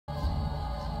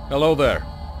Hello there,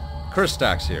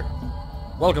 Kriztax here.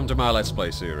 Welcome to my Let's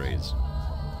Play series.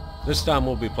 This time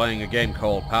we'll be playing a game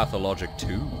called Pathologic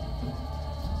 2.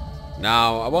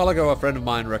 Now, a while ago a friend of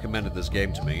mine recommended this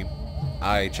game to me.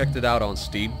 I checked it out on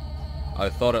Steam. I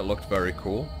thought it looked very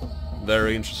cool,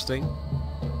 very interesting,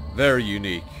 very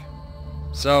unique.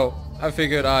 So, I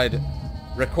figured I'd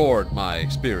record my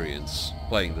experience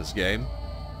playing this game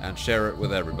and share it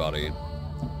with everybody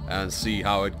and see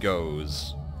how it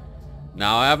goes.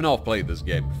 Now, I have not played this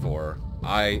game before.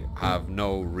 I have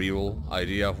no real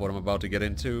idea of what I'm about to get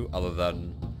into, other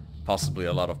than possibly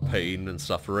a lot of pain and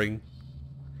suffering.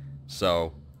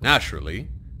 So, naturally,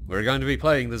 we're going to be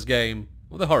playing this game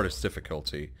with the hardest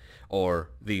difficulty, or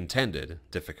the intended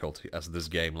difficulty, as this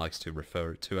game likes to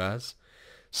refer to as.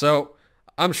 So,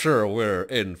 I'm sure we're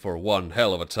in for one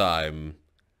hell of a time.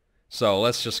 So,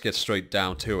 let's just get straight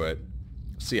down to it,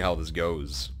 see how this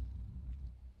goes.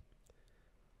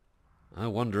 I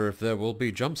wonder if there will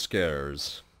be jump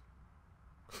scares.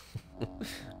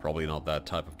 Probably not that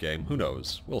type of game. Who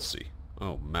knows? We'll see.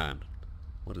 Oh man.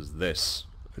 What is this?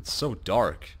 It's so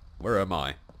dark. Where am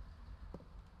I?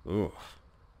 Ooh.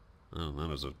 Oh, that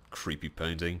is a creepy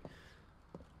painting.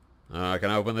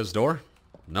 Can I open this door?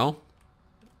 No?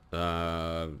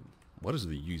 What is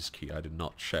the use key? I did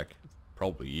not check.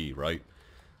 Probably E, right?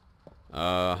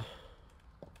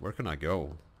 Where can I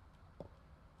go?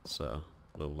 It's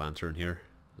little lantern here.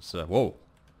 It's, whoa.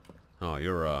 Oh,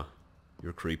 you're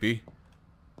creepy.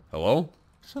 Hello?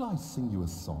 Shall I sing you a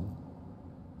song?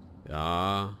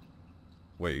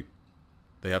 Wait.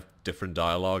 They have different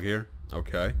dialogue here?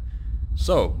 Okay.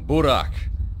 So, Burak,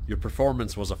 your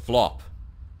performance was a flop.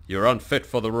 You're unfit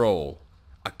for the role.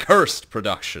 A cursed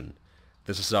production.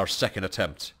 This is our second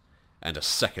attempt. And a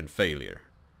second failure.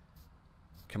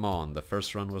 Come on, the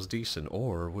first run was decent.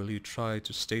 Or will you try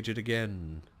to stage it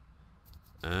again?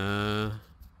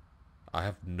 I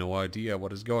have no idea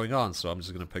what is going on, so I'm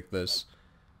just gonna pick this.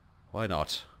 Why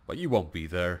not? But you won't be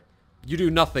there. You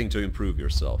do nothing to improve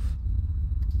yourself.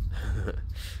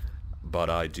 But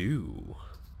I do.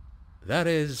 That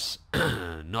is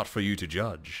not for you to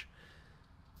judge.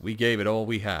 We gave it all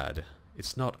we had.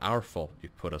 It's not our fault you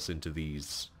put us into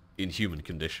these inhuman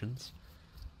conditions.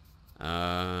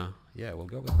 Yeah, we'll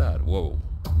go with that. Whoa.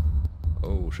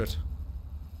 Oh, shit.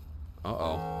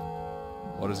 Uh-oh.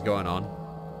 What is going on?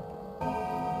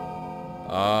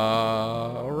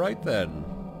 Alright then.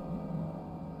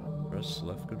 Press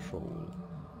left control.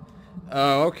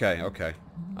 Oh, okay, okay.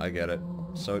 I get it.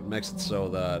 So it makes it so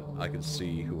that I can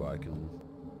see who I can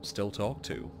still talk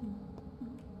to.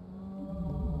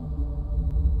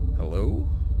 Hello?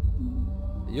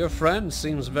 Your friend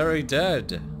seems very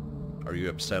dead. Are you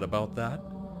upset about that?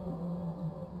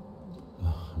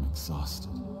 I'm exhausted.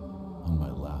 On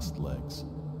my last legs.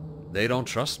 They don't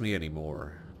trust me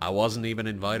anymore. I wasn't even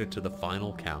invited to the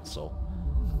final council.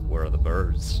 Where are the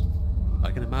birds?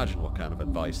 I can imagine what kind of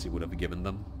advice he would have given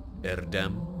them.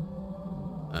 Erdem.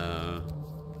 I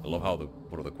love how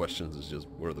one of the questions is just,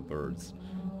 where are the birds?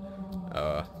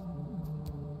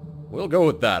 We'll go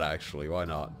with that actually, why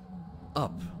not?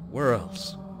 Up. Where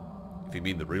else? If you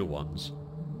mean the real ones.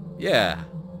 Yeah,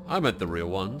 I meant the real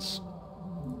ones.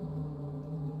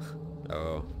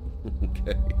 Oh,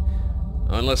 okay.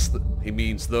 Unless he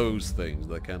means those things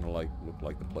that kind of like look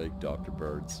like the plague doctor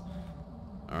birds.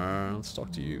 Let's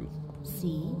talk to you.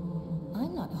 See?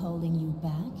 I'm not holding you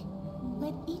back.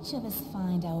 Let each of us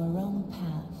find our own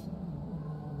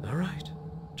path. Alright.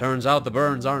 Turns out the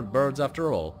birds aren't birds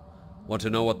after all. Want to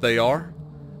know what they are?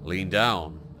 Lean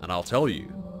down, and I'll tell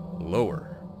you.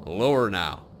 Lower. Lower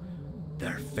now.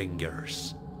 They're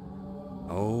fingers.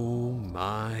 Oh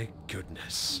my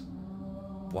goodness.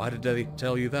 Why did they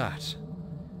tell you that?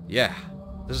 Yeah,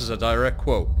 this is a direct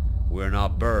quote. We're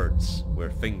not birds, we're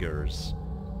fingers.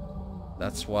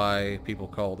 That's why people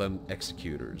call them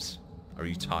executors. Are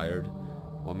you tired?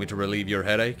 Want me to relieve your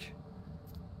headache?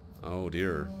 Oh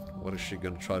dear, what is she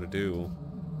gonna try to do?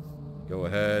 Go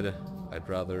ahead, I'd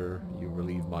rather you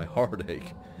relieve my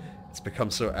heartache. It's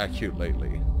become so acute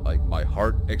lately, like my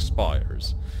heart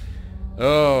expires.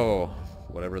 Oh,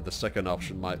 whatever the second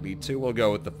option might lead to, we'll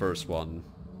go with the first one.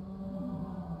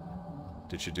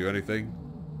 Did she do anything?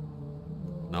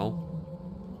 No?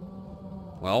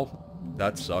 Well,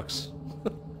 that sucks.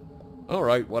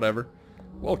 Alright, whatever.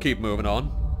 We'll keep moving on.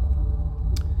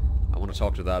 I want to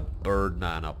talk to that bird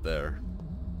man up there.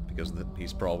 Because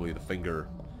he's probably the finger,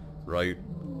 right?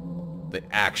 The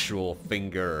actual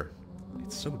finger.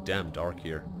 It's so damn dark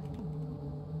here.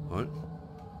 What?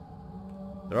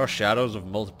 There are shadows of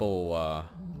multiple,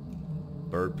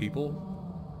 bird people?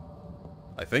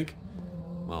 I think?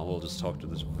 Well, we'll just talk to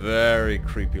this very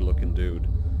creepy looking dude.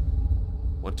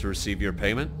 Want to receive your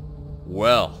payment?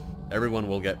 Well, everyone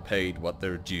will get paid what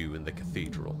they're due in the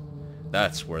cathedral.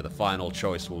 That's where the final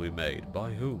choice will be made.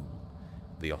 By whom?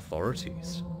 The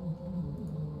authorities.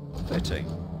 Fitting.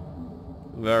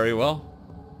 Very well.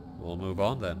 We'll move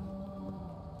on then.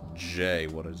 J.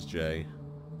 What is J?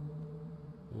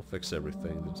 We'll fix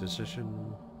everything. The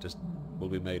decision just will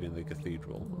be made in the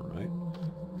cathedral, alright?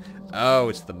 Oh,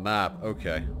 it's the map.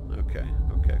 Okay. Okay.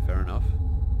 Okay, fair enough.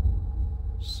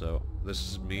 So, this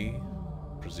is me,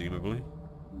 presumably.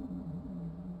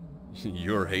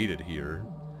 You're hated here.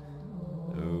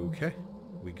 Okay.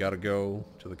 We gotta go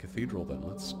to the cathedral then.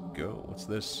 Let's go. What's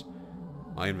this?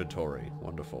 My inventory.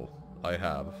 Wonderful. I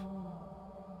have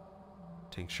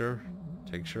tincture,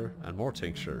 tincture, and more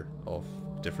tincture of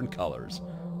different colors.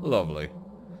 Lovely.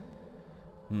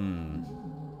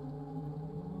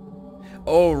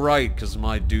 Oh, right, because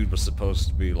my dude was supposed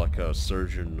to be like a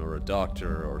surgeon or a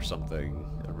doctor or something.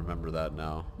 I remember that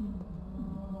now.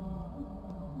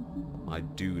 My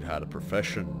dude had a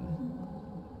profession.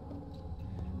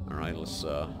 Alright, let's,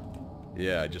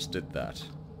 yeah, I just did that.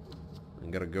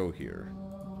 I'm gonna go here.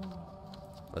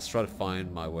 Let's try to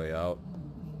find my way out.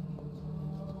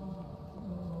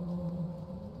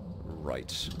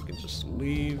 Right, we can just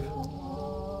leave.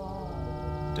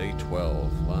 Day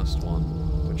 12, last one,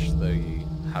 which the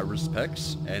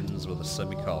Harrispex ends with a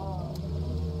semicolon.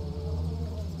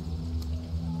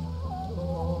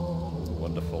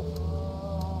 Wonderful.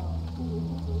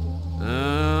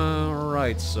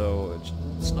 Right, so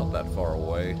it's not that far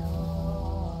away.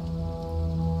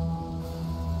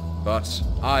 But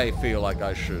I feel like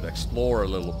I should explore a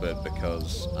little bit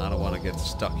because I don't want to get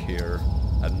stuck here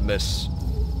and miss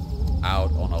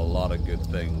out on a lot of good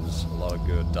things, a lot of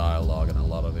good dialogue, and a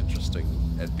lot of interesting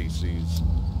NPCs.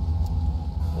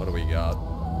 What do we got?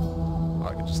 Oh,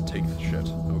 I can just take the shit.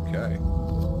 Okay.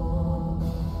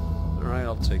 Alright,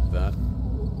 I'll take that.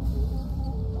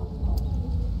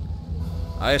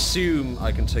 I assume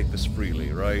I can take this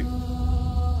freely, right?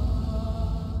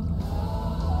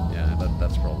 Yeah,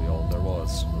 that's probably all there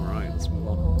was. Alright, let's move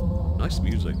on. Nice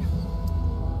music.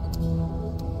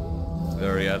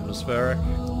 Very atmospheric.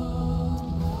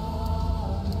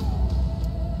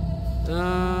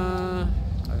 I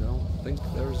don't think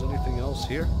there's anything else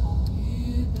here.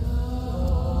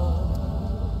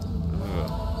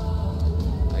 Ugh.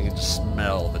 I can just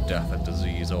smell the death and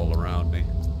disease all around me.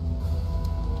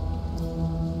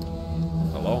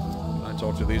 Hello? Can I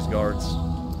talk to these guards? I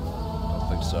don't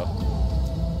think so.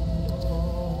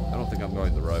 I don't think I'm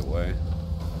going the right way.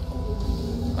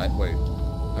 Wait.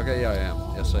 Okay, yeah, I am.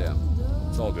 Yes, I am.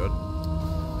 It's all good.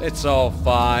 It's all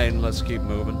fine. Let's keep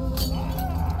moving.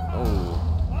 Oh.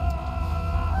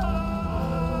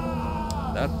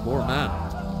 That poor man. I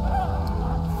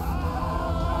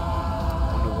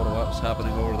wonder what was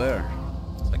happening over there.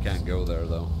 I can't go there,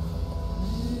 though.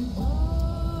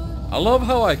 I love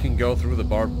how I can go through the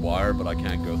barbed wire, but I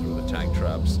can't go through the tank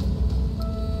traps.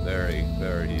 Very,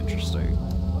 very interesting.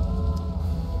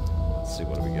 Let's see,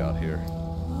 what do we got here?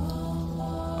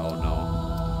 Oh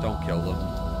no. Don't kill them.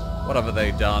 What have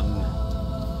they done?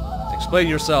 Explain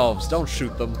yourselves. Don't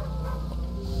shoot them.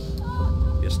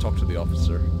 Yes, talk to the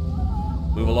officer.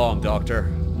 Move along, Doctor.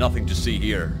 Nothing to see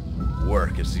here.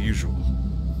 Work as usual.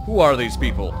 Who are these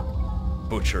people?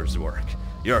 Butcher's work.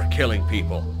 You're killing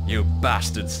people. You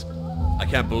bastards. I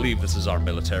can't believe this is our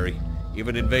military.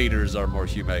 Even invaders are more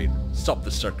humane. Stop the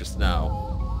circus now.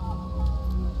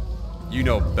 You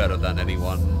know better than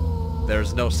anyone.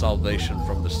 There's no salvation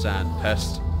from the sand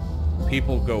pest.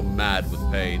 People go mad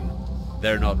with pain.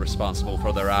 They're not responsible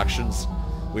for their actions.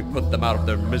 We put them out of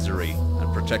their misery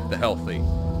and protect the healthy.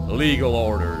 Legal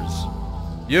orders.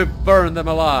 You burn them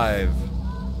alive.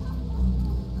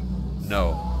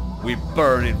 No. We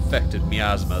burn infected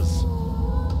miasmas.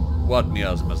 What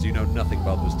miasmas? You know nothing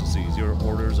about this disease. Your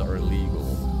orders are illegal.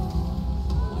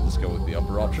 Let's go with the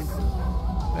upper option.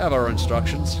 We have our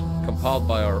instructions, compiled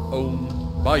by your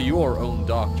own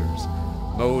doctors.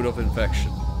 Mode of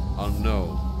infection.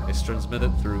 Unknown. It's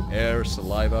transmitted through air,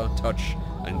 saliva, touch,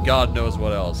 and God knows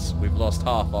what else. We've lost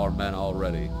half our men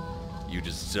already. You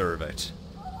deserve it.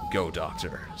 Go,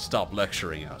 Doctor. Stop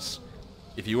lecturing us.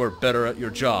 If you were better at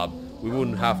your job, we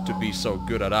wouldn't have to be so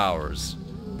good at ours.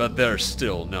 But there's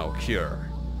still no cure.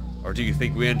 Or do you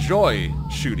think we enjoy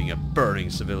shooting at burning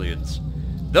civilians?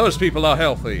 Those people are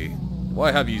healthy.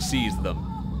 Why have you seized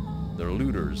them? They're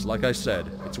looters. Like I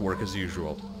said, it's work as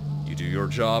usual. You do your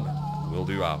job, we'll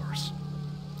do ours.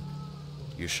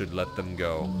 You should let them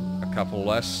go. A couple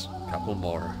less, a couple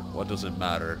more. What does it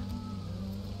matter?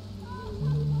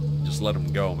 Just let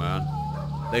them go, man.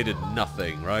 They did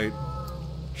nothing, right?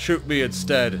 Shoot me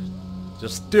instead.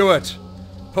 Just do it.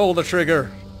 Pull the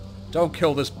trigger. Don't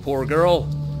kill this poor girl.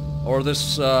 Or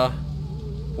this,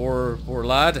 poor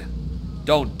lad.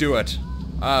 Don't do it.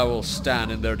 I will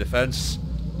stand in their defense.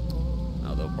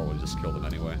 No, they'll probably just kill them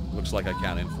anyway. Looks like I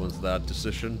can't influence that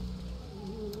decision.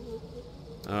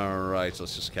 Alright,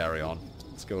 let's just carry on.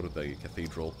 Let's go to the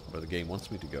cathedral where the game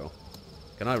wants me to go.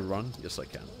 Can I run? Yes, I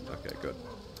can. Okay, good.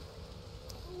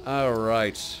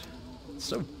 Alright. It's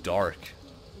so dark.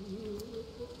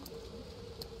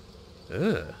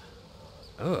 Ugh.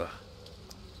 Ugh.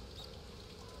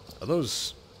 Are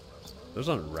those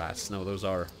aren't rats. No, those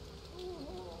are...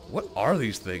 What are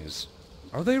these things?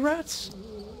 Are they rats?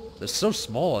 They're so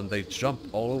small and they jump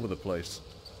all over the place.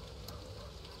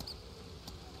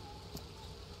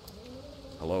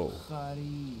 Hello.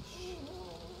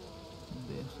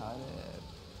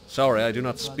 Sorry, I do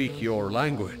not speak your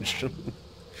language.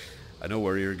 I know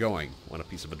where you're going. Want a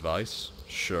piece of advice?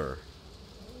 Sure.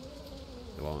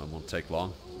 It won't take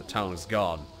long. The town is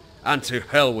gone. And to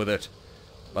hell with it!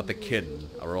 But the kin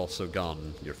are also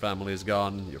gone. Your family is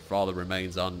gone. Your father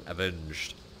remains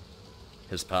unavenged.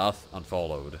 His path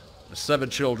unfollowed. The 7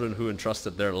 children who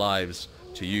entrusted their lives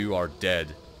to you are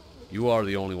dead. You are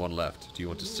the only one left. Do you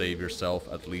want to save yourself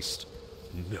at least?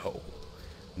 No.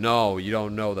 No, you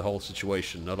don't know the whole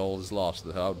situation. Not all is lost.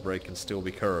 The outbreak can still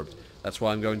be curbed. That's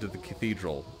why I'm going to the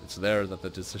cathedral. It's there that the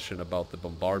decision about the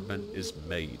bombardment is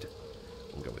made.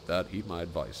 We'll go with that. Heed my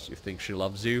advice. You think she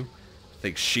loves you?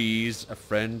 Think she's a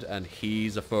friend and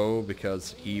he's a foe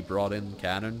because he brought in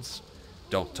cannons?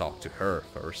 Don't talk to her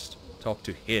first. Talk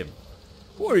to him.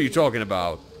 What are you talking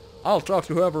about? I'll talk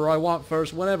to whoever I want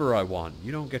first whenever I want.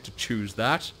 You don't get to choose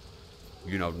that.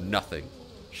 You know nothing.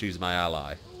 She's my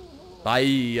ally.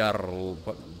 Bayarla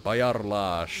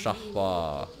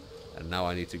Shahwa. And now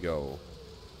I need to go.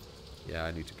 Yeah,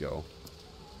 I need to go.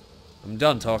 I'm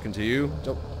done talking to you.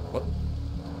 Don't... What?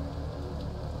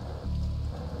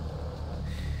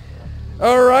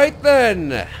 Alright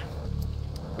then.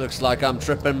 Looks like I'm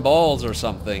tripping balls or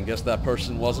something. Guess that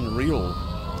person wasn't real.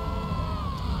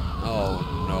 Oh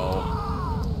no.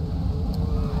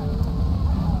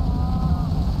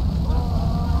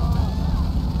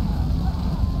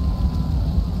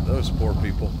 Those poor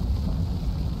people.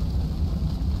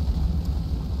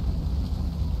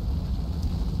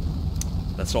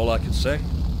 That's all I can say.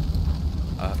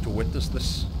 I have to witness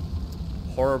this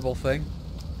horrible thing.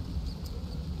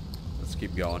 Let's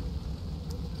keep going.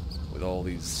 With all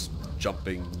these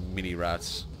jumping mini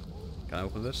rats. Can I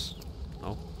open this?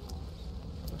 No?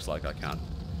 Looks like I can.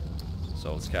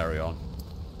 So let's carry on.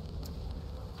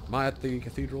 Am I at the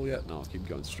cathedral yet? No, I'll keep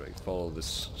going straight. Follow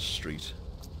this street.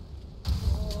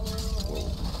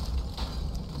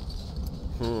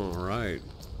 Whoa. Right.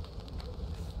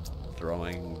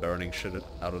 Throwing burning shit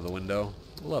out of the window.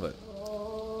 Love it.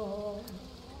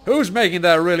 Who's making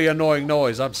that really annoying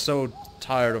noise? I'm so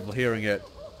tired of hearing it.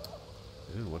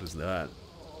 Ew, what is that?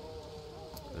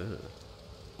 Ugh.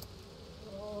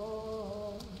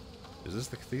 Is this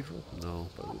the cathedral? No,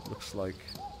 but it looks like...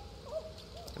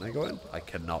 Can I go in? I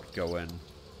cannot go in.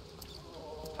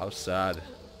 How sad.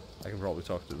 I can probably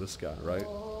talk to this guy, right?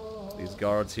 These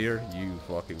guards here, you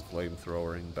fucking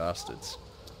flamethrowing bastards.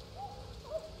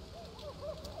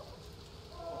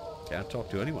 Can't talk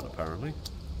to anyone, apparently.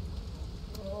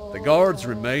 The guards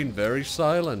remain very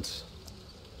silent.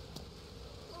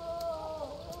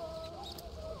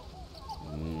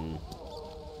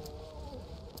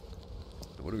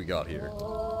 What do we got here?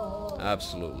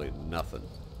 Absolutely nothing.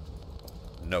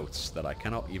 Notes that I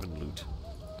cannot even loot.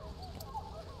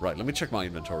 Right, let me check my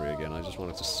inventory again. I just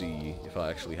wanted to see if I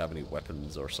actually have any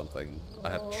weapons or something.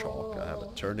 I have chalk, I have a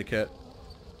tourniquet.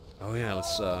 Oh yeah,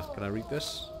 let's, can I read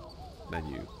this?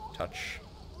 Menu, touch.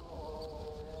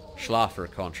 Schlaffer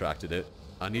contracted it.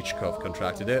 Anichkov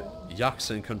contracted it.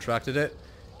 Yaksin contracted it.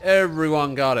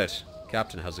 Everyone got it.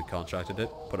 Captain hasn't contracted it.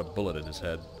 Put a bullet in his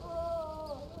head.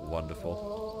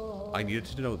 Wonderful. I needed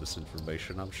to know this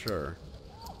information, I'm sure.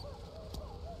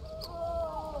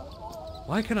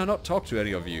 Why can I not talk to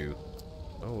any of you?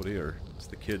 Oh dear, it's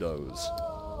the kiddos.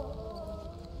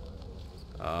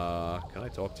 Can I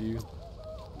talk to you?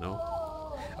 No?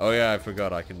 Oh yeah, I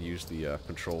forgot I can use the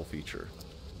control feature.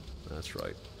 That's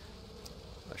right.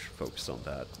 I should focus on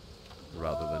that,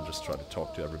 rather than just try to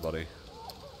talk to everybody.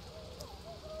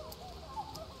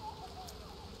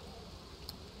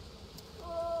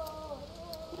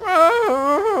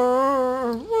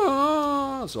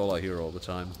 That's all I hear all the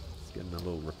time. It's getting a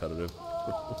little repetitive.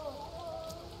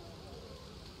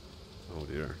 Oh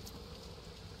dear.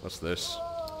 What's this?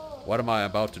 What am I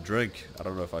about to drink? I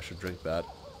don't know if I should drink that.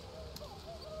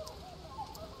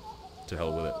 To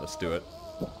hell with it. Let's do it.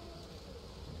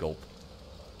 Gulp.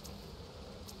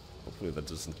 Hopefully that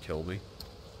doesn't kill me.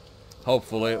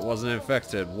 Hopefully it wasn't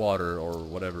infected water or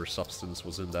whatever substance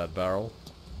was in that barrel.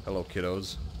 Hello,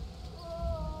 kiddos.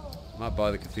 I'm not by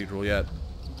the cathedral yet.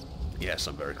 Yes,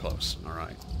 I'm very close.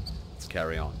 Alright. Let's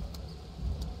carry on.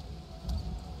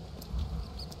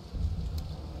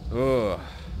 Ugh.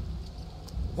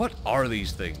 What are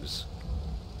these things?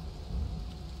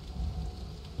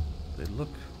 They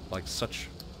look like such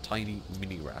tiny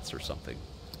mini rats or something.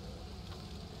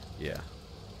 Yeah.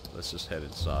 Let's just head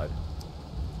inside.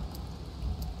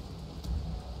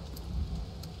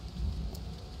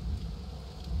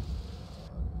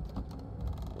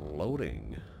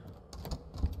 Loading.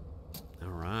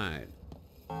 Alright.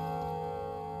 Oh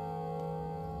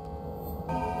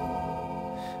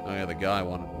yeah, the guy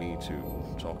wanted me to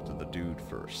talk to the dude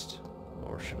first.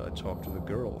 Or should I talk to the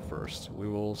girl first? We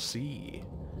will see.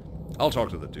 I'll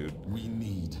talk to the dude. We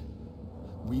need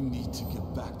to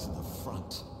get back to the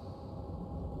front.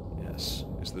 Yes.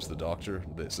 Is this the doctor?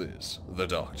 This is the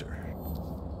doctor.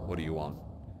 What do you want?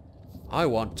 I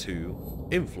want to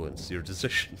influence your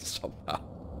decisions somehow.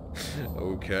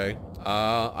 Okay.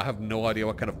 I have no idea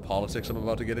what kind of politics I'm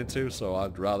about to get into, so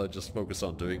I'd rather just focus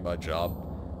on doing my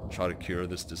job. Try to cure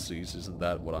this disease. Isn't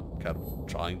that what I'm kind of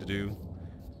trying to do?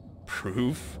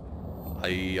 Proof?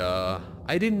 I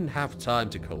didn't have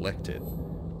time to collect it.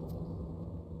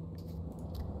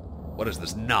 What is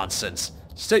this nonsense?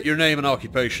 State your name and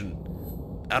occupation.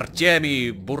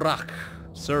 Artemi Burak,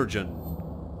 surgeon.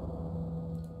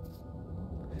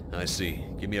 I see.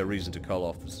 Give me a reason to call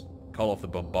off the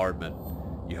bombardment.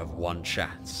 You have one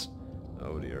chance.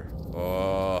 Oh dear.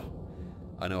 Oh,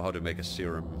 I know how to make a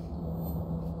serum.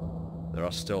 There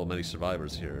are still many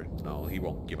survivors here. No, he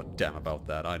won't give a damn about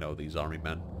that. I know these army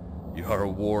men. You are a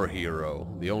war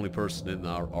hero. The only person in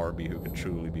our army who can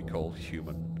truly be called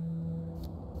human.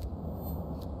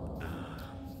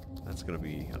 That's gonna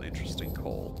be an interesting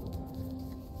call.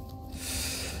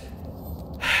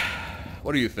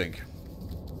 What do you think?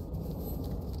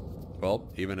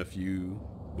 Well, even if you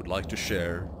would like to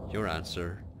share your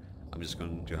answer, I'm just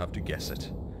going to have to guess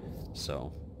it.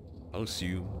 So, I'll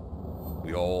assume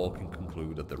we all can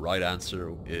conclude that the right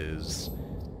answer is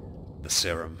the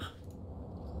serum.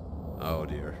 Oh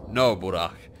dear. No,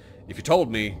 Burak. If you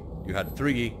told me you had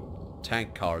 3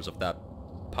 tank cars of that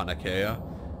panacea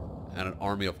and an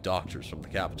army of doctors from the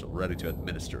capital ready to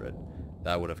administer it,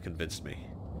 that would have convinced me.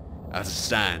 As it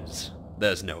stands,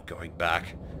 there's no going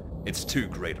back. It's too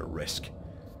great a risk.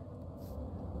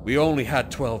 We only had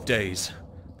 12 days.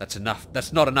 That's enough.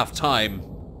 That's not enough time.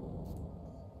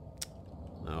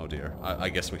 Oh dear. I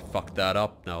guess we fucked that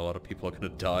up. Now a lot of people are gonna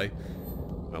die.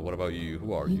 What about you?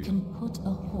 Who are you? You can put a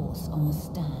horse on the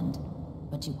stand,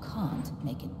 but you can't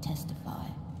make it testify.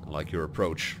 I like your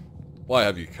approach. Why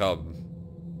have you come?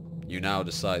 You now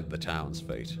decide the town's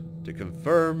fate. To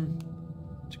confirm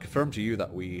to you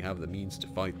that we have the means to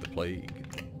fight the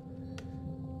plague.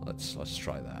 Let's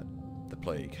try that. The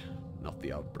plague, not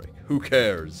the outbreak. Who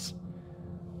cares?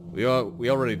 We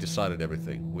already decided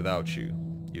everything. Without you,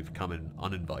 you've come in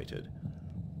uninvited.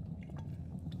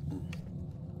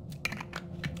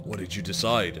 What did you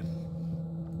decide?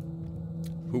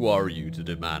 Who are you to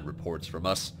demand reports from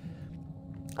us?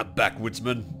 A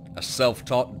backwoodsman? A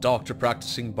self-taught doctor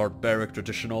practicing barbaric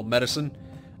traditional medicine?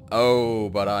 Oh,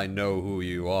 but I know who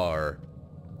you are.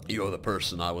 You're the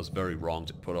person I was very wrong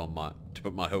to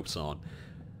put my hopes on.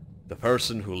 The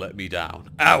person who let me down.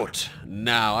 Out!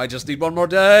 Now, I just need one more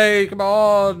day! Come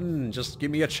on! Just give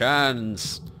me a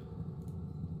chance.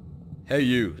 Hey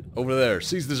you, over there,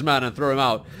 seize this man and throw him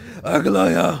out.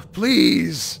 Aglaya,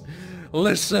 please!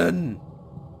 Listen!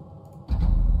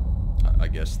 I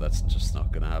guess that's just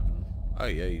not gonna happen. Oh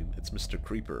yeah, it's Mr.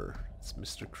 Creeper. It's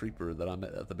Mr. Creeper that I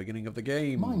met at the beginning of the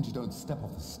game. Mind you don't step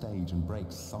off the stage and break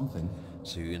something.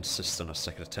 So you insist on a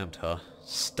second attempt, huh?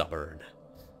 Stubborn.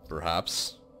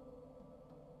 Perhaps.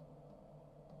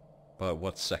 But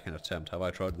what second attempt? Have I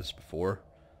tried this before?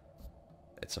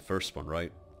 It's the first one,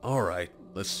 right? Alright,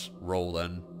 let's roll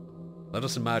then. Let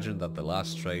us imagine that the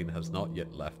last train has not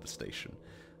yet left the station.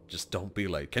 Just don't be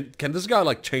late. Can this guy,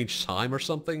 like, change time or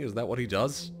something? Is that what he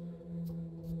does?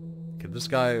 Can this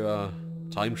guy,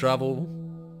 time travel?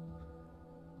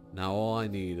 Now all I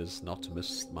need is not to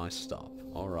miss my stop.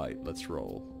 Alright, let's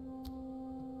roll.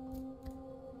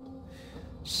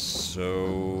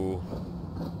 So...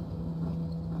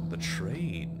 the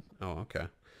train. Oh, okay.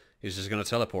 He's just gonna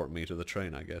teleport me to the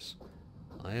train, I guess.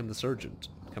 I am the surgeon,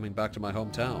 coming back to my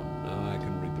hometown. I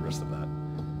can read the rest of that.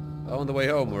 Oh, on the way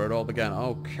home, where it all began.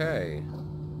 Okay.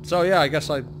 So, yeah, I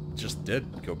guess I just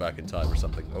did go back in time or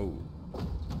something. Oh.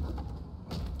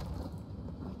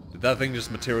 Did that thing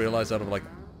just materialize out of, like,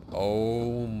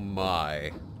 Oh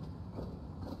my.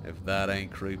 If that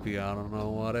ain't creepy, I don't know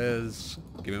what is.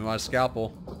 Give me my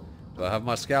scalpel. Do I have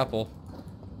my scalpel?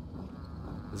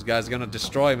 This guy's gonna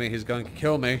destroy me. He's going to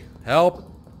kill me. Help!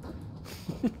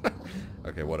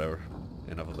 Okay, whatever.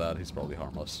 Enough of that. He's probably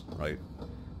harmless, right?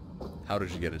 How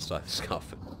did you get inside this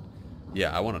coffin?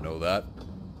 Yeah, I want to know that.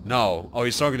 No. Oh,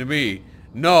 he's talking to me.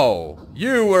 No!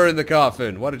 You were in the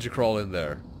coffin! Why did you crawl in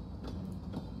there?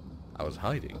 I was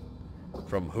hiding.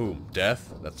 From whom?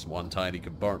 Death? That's one tiny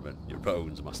compartment. Your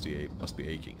bones must be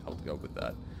aching. I'll go with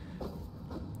that.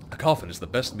 A coffin is the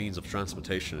best means of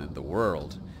transportation in the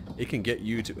world. It can get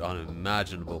you to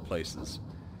unimaginable places.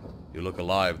 You look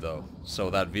alive, though, so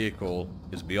that vehicle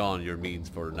is beyond your means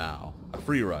for now. A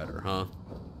free rider, huh?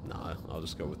 Nah, I'll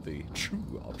just go with the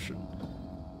true option.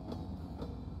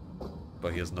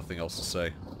 But he has nothing else to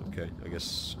say. Okay, I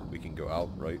guess we can go out,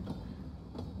 right?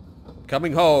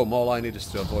 Coming home! All I need is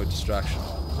to avoid distraction.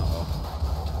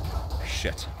 Uh-oh.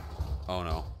 Shit. Oh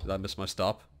no. Did I miss my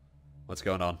stop? What's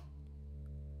going on?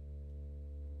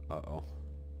 Uh-oh.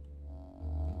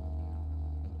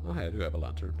 Oh, hey, I do have a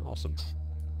lantern. Awesome.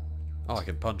 Oh, I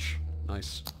can punch.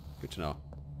 Nice. Good to know.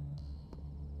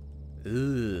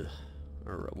 Ugh.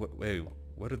 Alright, wait,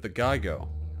 where did the guy go?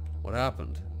 What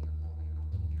happened?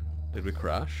 Did we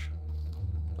crash?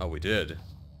 Oh, we did.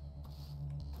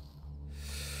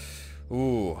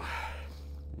 Ooh.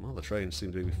 Well, the train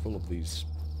seemed to be full of these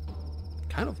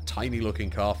kind of tiny looking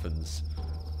coffins.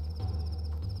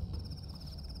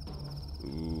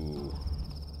 Ooh.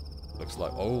 Looks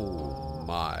like... Oh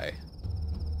my.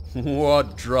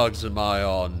 What drugs am I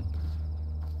on?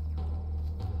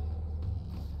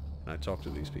 Can I talk to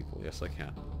these people? Yes, I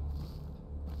can.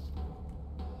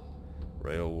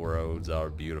 Railroads are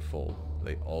beautiful.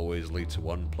 They always lead to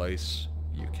one place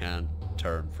you can't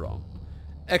turn from.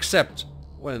 Except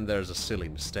when there's a silly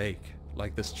mistake,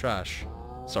 like this trash.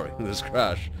 Sorry, this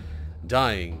crash.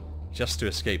 Dying just to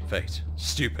escape fate.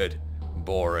 Stupid.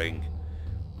 Boring.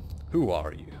 Who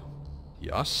are you?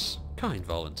 Yes, kind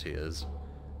volunteers.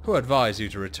 Who advise you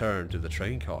to return to the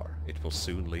train car? It will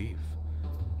soon leave.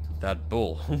 That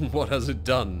bull, what has it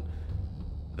done?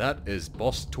 That is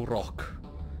Boss Turok,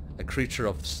 a creature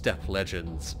of steppe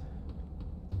legends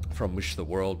from which the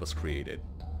world was created.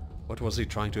 What was he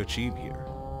trying to achieve here?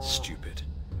 Stupid.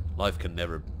 Life can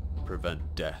never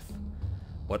prevent death.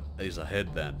 What is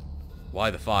ahead then? Why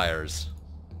the fires?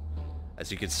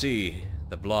 As you can see,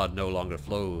 the blood no longer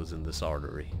flows in this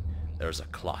artery. There's a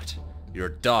clot. You're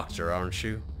a doctor, aren't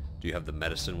you? Do you have the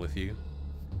medicine with you?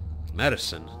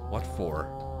 Medicine? What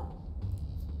for?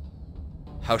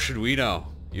 How should we know?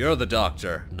 You're the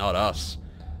doctor, not us.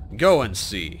 Go and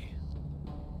see.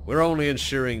 We're only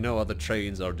ensuring no other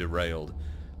trains are derailed.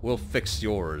 We'll fix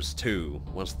yours, too,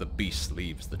 once the beast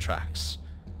leaves the tracks.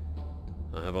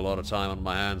 I have a lot of time on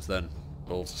my hands, then.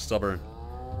 Bull's stubborn.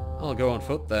 I'll go on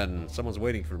foot, then. Someone's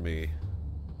waiting for me.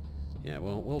 Yeah,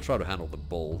 well, we'll try to handle the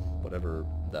bull, whatever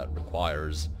that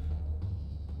requires.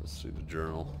 Let's see the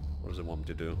journal. What does it want me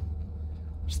to do?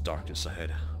 There's darkness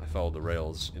ahead. I followed the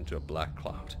rails into a black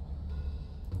cloud.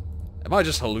 Am I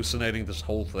just hallucinating this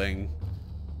whole thing?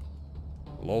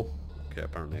 Hello? Okay,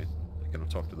 apparently I cannot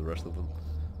talk to the rest of them.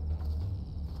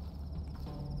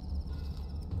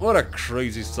 What a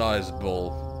crazy sized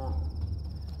bull.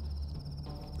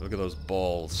 Look at those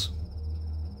balls.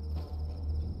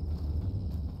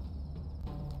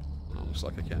 Oh, looks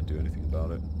like I can't do anything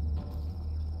about it.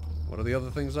 What are the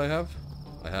other things I have?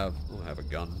 I have a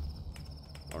gun.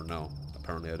 Or no,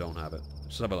 apparently I don't have it.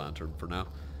 Just have a lantern for now.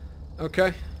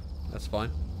 Okay, that's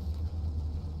fine.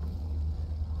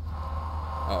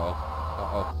 Uh-oh.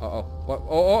 Uh-oh. Uh-oh. What?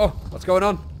 Oh, what's going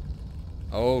on?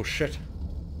 Oh, shit.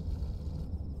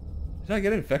 Did I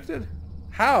get infected?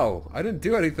 How? I didn't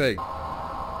do anything.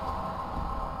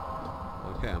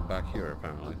 Okay, I'm back here,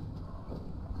 apparently.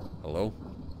 Hello?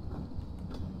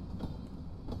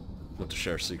 Want to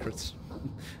share secrets?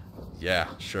 Yeah,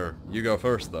 sure. You go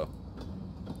first, though.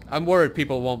 I'm worried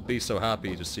people won't be so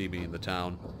happy to see me in the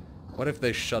town. What if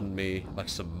they shun me like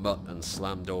some mutt and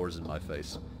slam doors in my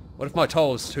face? What if my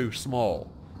toll is too small?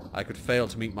 I could fail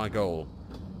to meet my goal.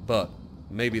 But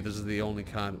maybe this is the only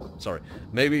kind of... Sorry.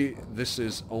 Maybe this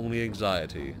is only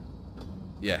anxiety.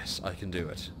 Yes, I can do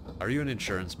it. Are you an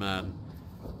insurance man?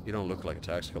 You don't look like a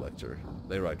tax collector.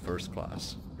 They ride first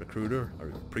class. Recruiter?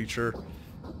 Or preacher?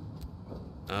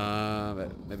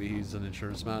 Maybe he's an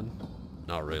insurance man?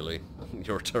 Not really.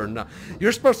 Your turn now.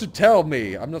 You're supposed to tell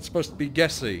me! I'm not supposed to be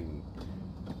guessing.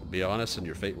 Be honest and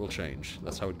your fate will change.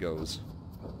 That's how it goes.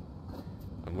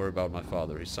 I'm worried about my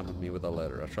father. He summoned me with a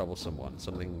letter. I trouble someone.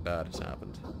 Something bad has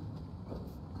happened.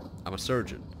 I'm a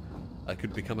surgeon. I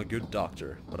could become a good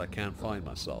doctor, but I can't find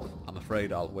myself. I'm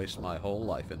afraid I'll waste my whole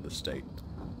life in this state.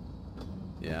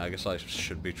 Yeah, I guess I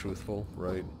should be truthful,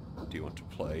 right? Do you want to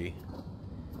play?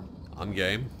 I'm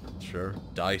game. Sure.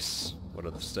 Dice. What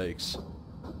are the stakes?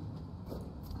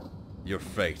 Your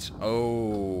fate.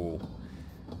 Oh.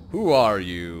 Who are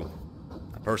you?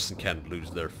 A person can't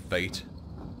lose their fate.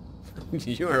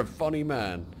 You're a funny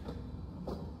man.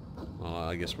 Well,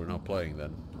 I guess we're not playing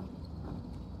then.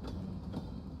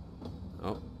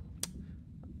 Oh.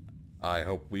 I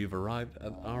hope we've arrived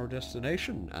at our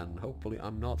destination, and hopefully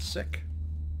I'm not sick.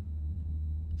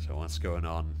 So what's going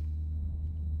on?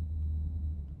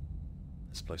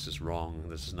 This place is wrong.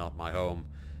 This is not my home.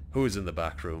 Who is in the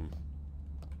back room?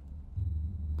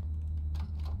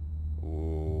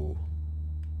 Ooh.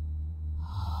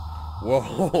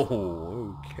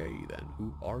 Whoa. Okay then.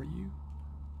 Who are you?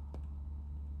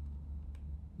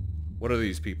 What are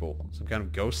these people? Some kind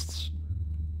of ghosts?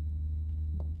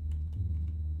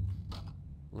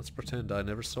 Let's pretend I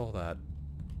never saw that.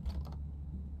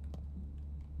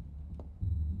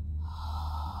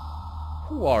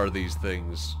 Who are these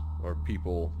things? Or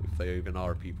people, if they even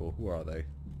are people. Who are they?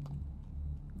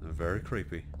 They're very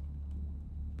creepy.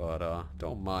 But,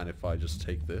 don't mind if I just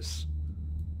take this.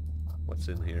 What's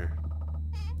in here?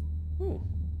 Ooh,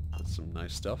 that's some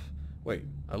nice stuff. Wait,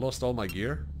 I lost all my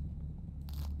gear?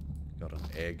 Got an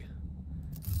egg.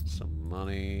 Some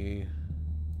money.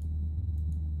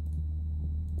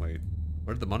 Wait,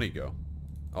 where'd the money go?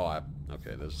 Oh,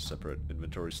 okay, there's a separate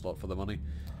inventory slot for the money.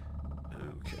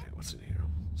 Okay, what's in here?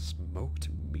 Smoked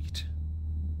meat.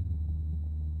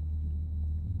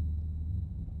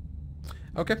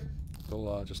 Okay,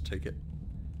 we'll just take it.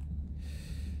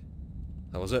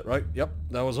 That was it, right? Yep,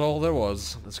 that was all there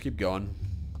was. Let's keep going.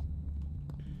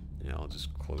 Yeah, I'll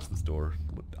just close this door.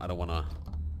 I don't want to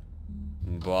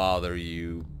bother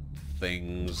you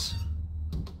things.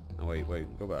 Oh,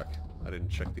 wait, go back. I didn't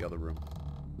check the other room.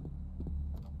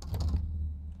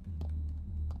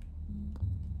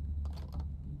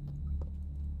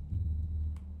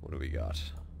 What do we got?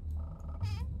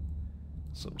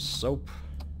 Some soap.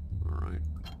 Alright.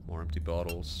 More empty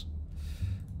bottles.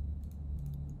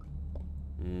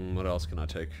 What else can I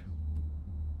take?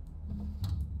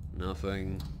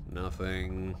 Nothing.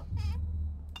 Nothing.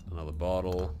 Another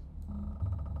bottle.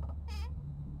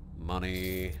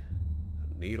 Money.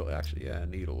 Needle. Actually, yeah, a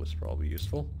needle is probably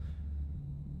useful.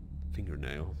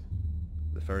 Fingernail.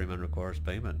 The ferryman requires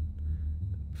payment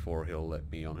before he'll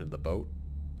let me on in the boat.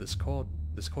 This coin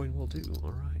will do.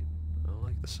 Alright. I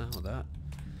like the sound of that.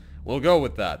 We'll go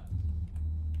with that.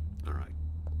 Alright.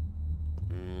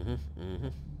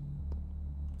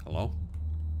 Hello?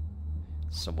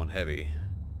 Someone heavy.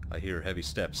 I hear heavy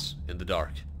steps in the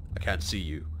dark. I can't see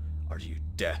you. Are you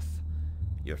death?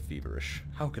 You're feverish.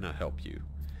 How can I help you?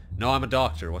 No, I'm a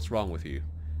doctor. What's wrong with you?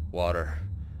 Water.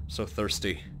 So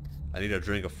thirsty. I need a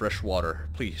drink of fresh water.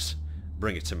 Please,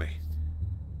 bring it to me.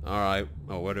 Alright.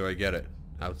 Oh, where do I get it?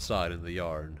 Outside in the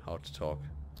yard. Hard to talk.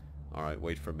 Alright,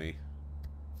 wait for me.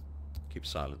 Keep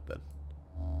silent then.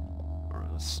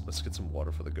 Alright, let's get some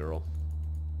water for the girl.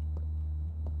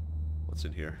 What's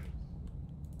in here?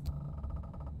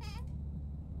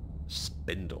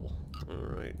 Spindle.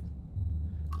 Alright.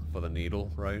 For the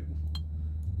needle, right?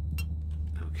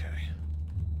 Okay.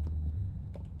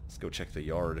 Let's go check the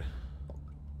yard.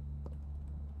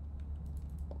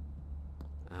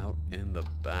 Out in the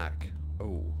back.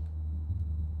 Oh.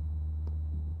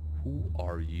 Who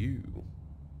are you?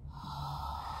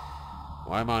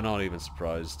 Why am I not even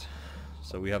surprised?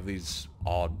 So we have these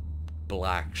odd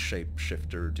black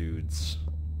shapeshifter dudes.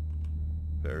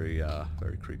 Very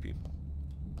creepy.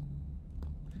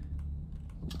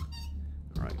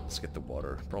 Alright, let's get the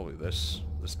water. Probably this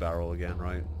barrel again,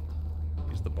 right?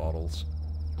 Use the bottles.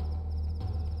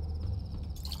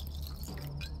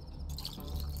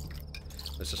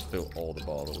 Let's just fill all the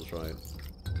bottles, right?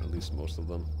 At least most of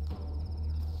them.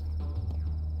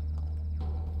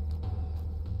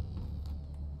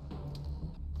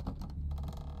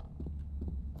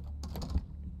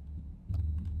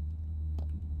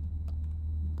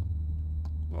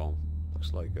 Well,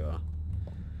 looks like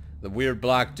the weird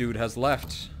black dude has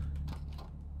left.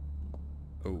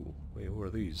 Oh, wait, who are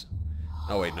these?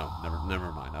 Oh wait, no,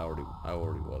 never mind. I already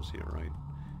was here, right?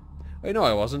 Wait, no,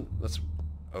 I wasn't. That's.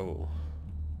 Oh.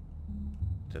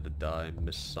 Did I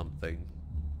miss something?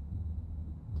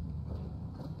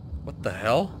 What the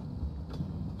hell?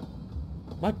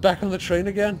 Am I back on the train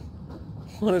again?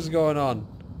 What is going on?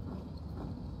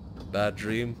 Bad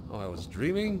dream? Oh, I was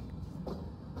dreaming?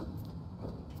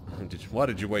 Why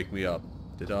did you wake me up?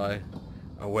 Did I?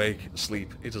 Awake,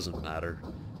 asleep, it doesn't matter.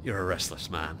 You're a restless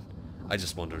man. I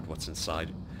just wondered what's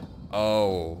inside.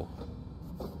 Oh.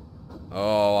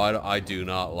 Oh, I do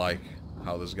not like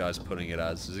how this guy's putting it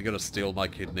as. Is he gonna steal my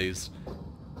kidneys?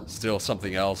 Steal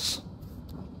something else?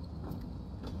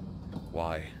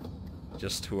 Why?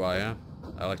 Just who I am?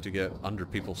 I like to get under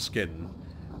people's skin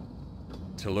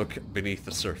to look beneath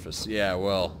the surface. Yeah,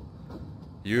 well,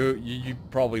 you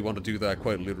probably want to do that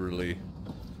quite literally.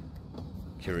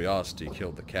 Curiosity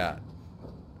killed the cat.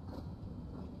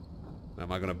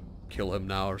 Am I gonna kill him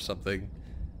now or something?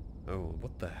 Oh,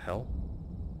 what the hell?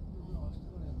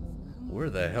 Where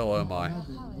the hell am I?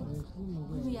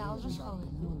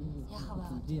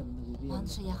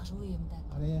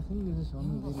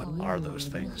 What are those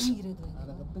things?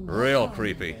 Real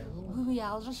creepy.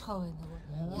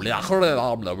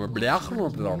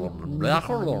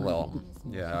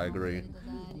 Yeah, I agree.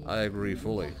 I agree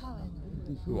fully.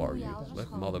 Who are you? Let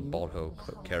Mother Botho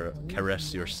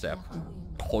caress your step.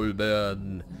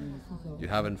 Kolben. You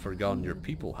haven't forgotten your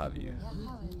people, have you?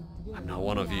 I'm not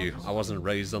one of you. I wasn't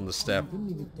raised on the steppe.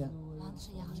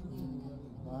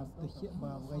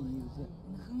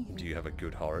 Do you have a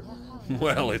good heart?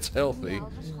 Well, it's healthy.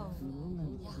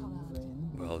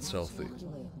 Well, it's healthy.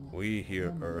 We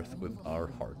hear Earth with our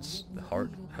hearts. The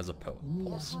heart has a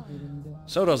pulse.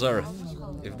 So does Earth.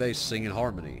 If they sing in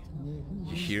harmony,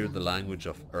 you hear the language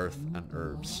of earth and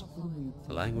herbs.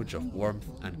 The language of warmth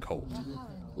and cold.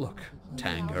 Look,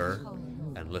 tang her,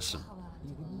 and listen.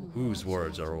 Whose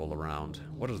words are all around?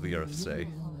 What does the Earth say?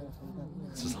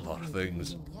 This is a lot of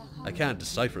things. I can't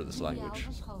decipher this language.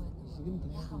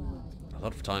 A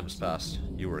lot of time has passed.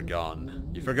 You were gone.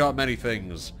 You forgot many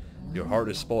things. Your heart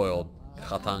is spoiled.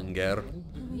 Khatanger.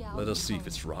 Let us see if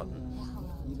it's rotten.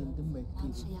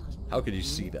 How could you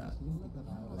see that?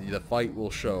 The fight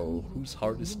will show whose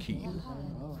heart is keen.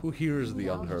 Who hears the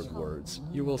unheard words?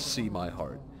 You will see my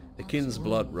heart. The kin's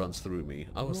blood runs through me.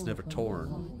 I was never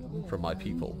torn from my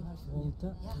people.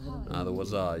 Neither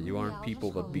was I. You aren't people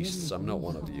but beasts. I'm not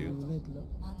one of you.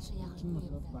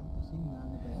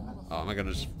 Oh, am I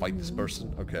gonna just fight this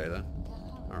person? Okay then.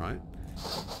 Alright.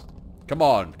 Come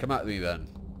on, come at me then.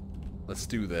 Let's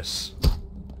do this.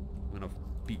 I'm gonna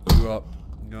beat you up.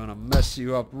 I'm gonna mess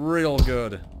you up real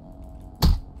good.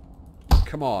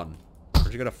 Come on.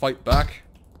 Aren't you gonna fight back?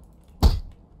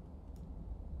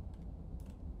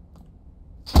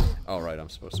 Alright, I'm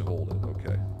supposed to hold it.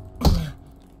 Okay.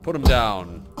 Put him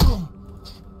down.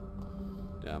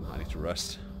 Damn, I need to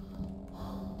rest.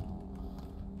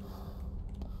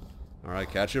 Alright,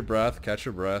 catch your breath, catch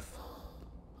your breath.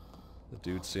 The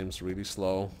dude seems really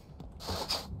slow.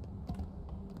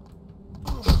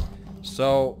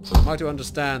 So, am I to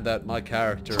understand that my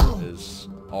character is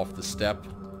off the step,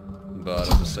 but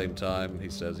at the same time he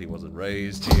says he wasn't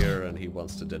raised here and he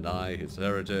wants to deny his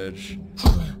heritage?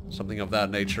 Something of that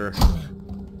nature.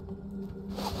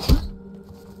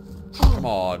 Come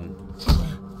on.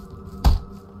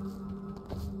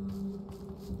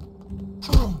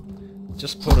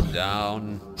 Just put him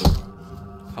down.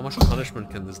 How much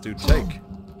punishment can this dude take?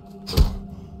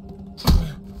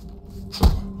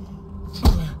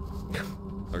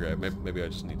 Okay, maybe I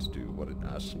just need to do what it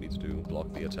asks me to do.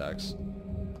 Block the attacks.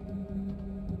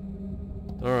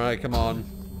 Alright, come on.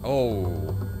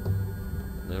 Oh.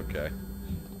 Okay.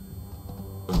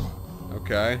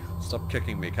 Okay, stop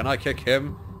kicking me. Can I kick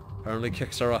him? Apparently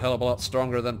kicks are a hell of a lot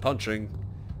stronger than punching.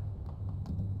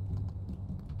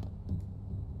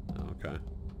 Okay.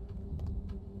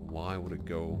 Why would it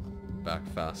go back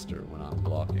faster when I'm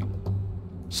blocking?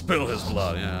 Spill his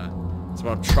blood, yeah. That's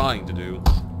what I'm trying to do.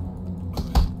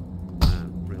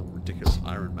 Man, real ridiculous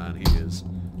Iron Man he is.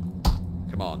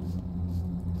 Come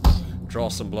on. Draw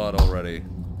some blood already.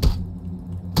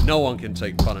 No one can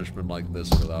take punishment like this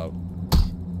without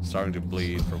starting to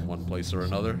bleed from one place or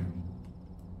another.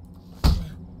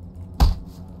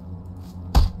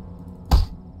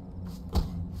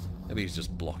 Maybe he's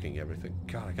just blocking everything.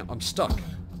 God, I can't. I'm stuck.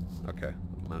 Okay,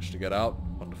 managed to get out.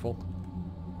 Wonderful.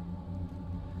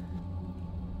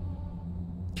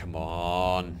 Come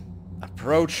on.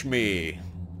 Approach me.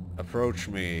 Approach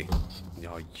me.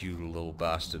 Oh, you little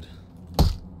bastard.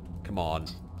 Come on.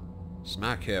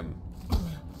 Smack him.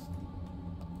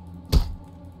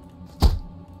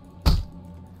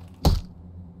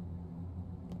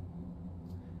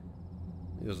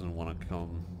 He doesn't want to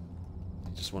come.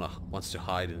 He just wants to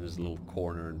hide in his little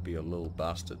corner and be a little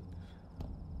bastard.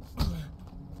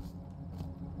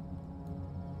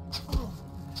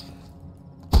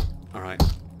 Alright,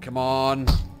 come on.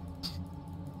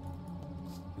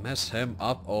 Mess him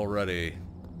up already.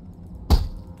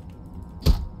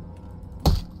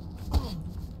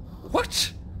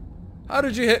 What? How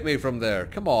did you hit me from there?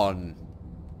 Come on.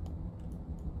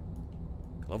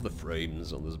 Love the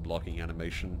frames on this blocking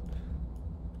animation.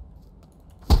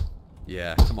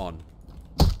 Yeah, come on.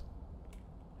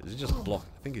 Is he just block?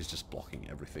 I think he's just blocking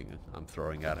everything I'm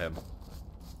throwing at him.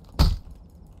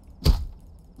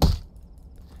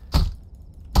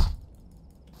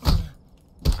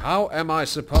 How am I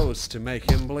supposed to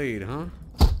make him bleed, huh?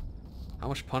 How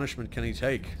much punishment can he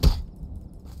take?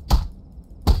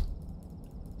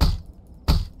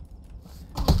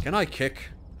 Can I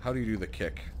kick? How do you do the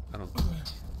kick? I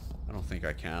don't think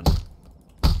I can.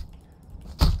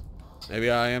 Maybe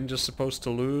I am just supposed to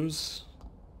lose?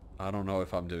 I don't know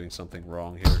if I'm doing something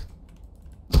wrong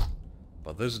here.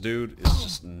 But this dude is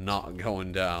just not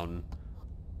going down.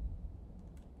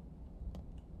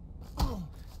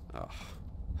 Oh.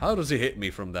 How does he hit me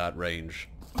from that range?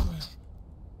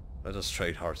 Let us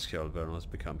trade hearts, Kjellbjörn. Let's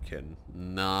become kin.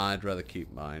 Nah, I'd rather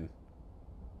keep mine.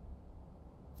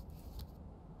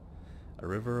 A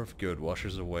river of good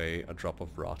washes away a drop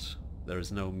of rot. There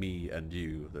is no me and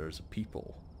you. There is a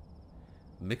people.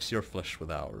 Mix your flesh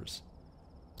with ours.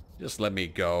 Just let me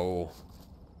go.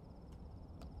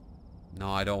 No,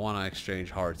 I don't want to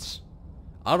exchange hearts.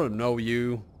 I don't know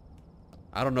you.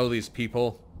 I don't know these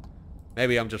people.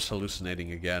 Maybe I'm just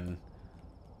hallucinating again.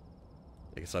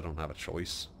 I guess I don't have a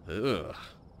choice. Ugh.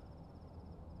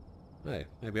 Hey,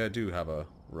 maybe I do have a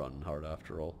run heart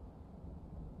after all.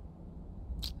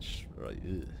 Right.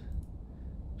 Ugh.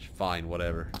 Fine,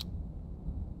 whatever.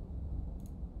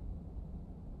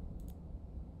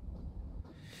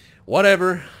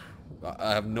 Whatever.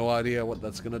 I have no idea what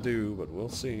that's gonna do, but we'll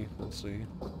see. We'll see.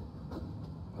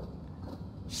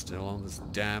 Still on this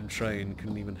damn train.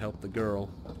 Couldn't even help the girl.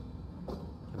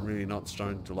 I'm really not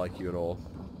starting to like you at all.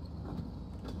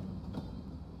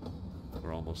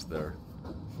 We're almost there.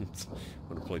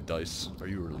 Want to play dice? Are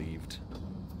you relieved?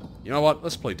 You know what?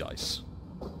 Let's play dice.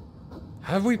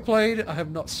 Have we played? I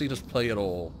have not seen us play at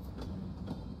all.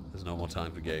 There's no more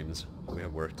time for games. We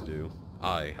have work to do.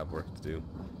 I have work to do.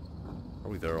 Are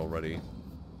we there already?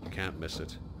 You can't miss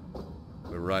it.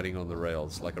 We're riding on the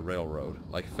rails, like a railroad.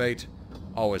 Like fate,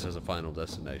 always has a final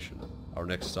destination. Our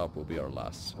next stop will be our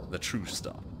last. The true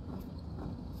stop.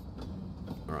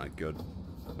 Alright, good.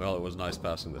 Well, it was nice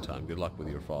passing the time. Good luck with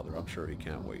your father. I'm sure he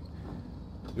can't wait.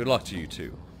 Good luck to you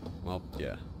too. Well,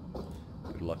 yeah.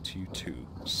 Good luck to you too,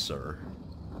 sir.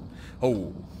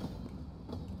 Oh.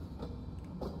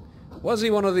 Was he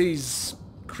one of these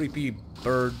creepy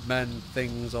birdmen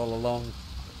things all along?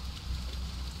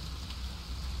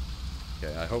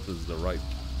 Okay, I hope this is the right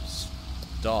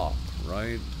stop,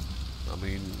 right? I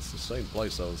mean, it's the same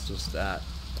place I was just at.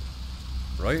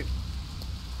 Right?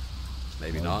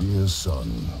 Maybe not. Dear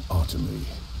son, Artemy,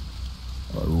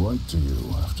 I write to you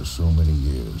after so many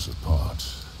years apart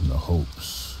in the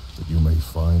hopes that you may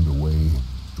find a way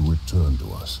to return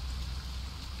to us.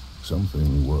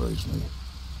 Something worries me.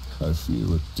 I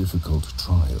fear a difficult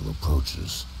trial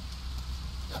approaches.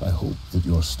 I hope that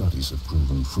your studies have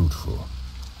proven fruitful,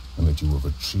 and that you have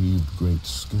achieved great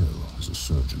skill as a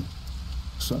surgeon.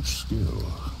 Such skill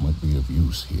might be of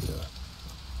use here.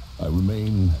 I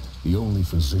remain the only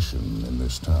physician in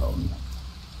this town,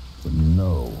 but you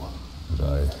know that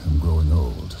I am growing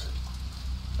old.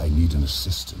 I need an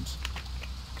assistant.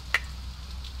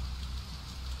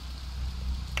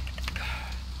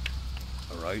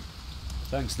 Alright.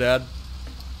 Thanks, Dad.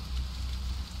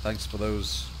 Thanks for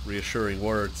those reassuring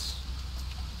words.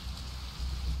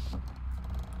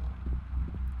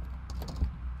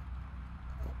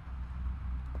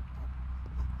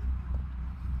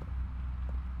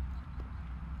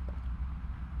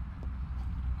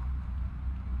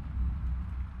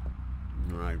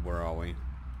 Alright, where are we?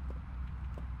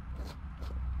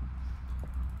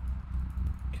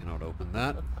 Cannot open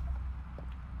that.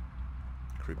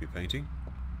 Creepy painting.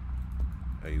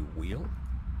 A wheel?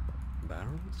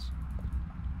 Barrels?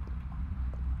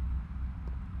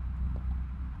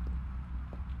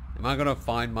 Am I gonna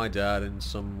find my dad in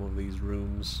some of these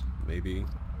rooms? Maybe.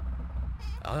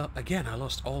 Again, I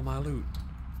lost all my loot.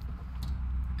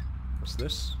 What's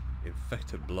this?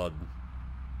 Infected blood.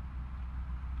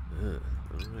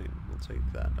 Alright, we'll take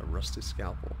that. A rusty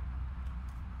scalpel.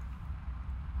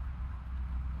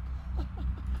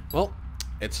 Well,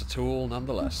 it's a tool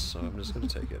nonetheless, so I'm just gonna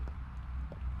take it.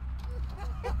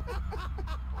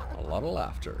 A lot of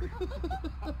laughter.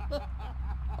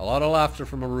 A lot of laughter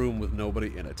from a room with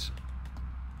nobody in it.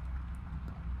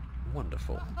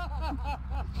 Wonderful.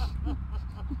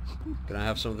 Can I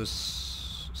have some of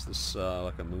this? Is this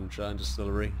like a moonshine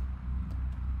distillery?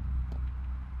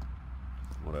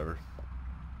 Whatever.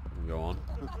 Go on.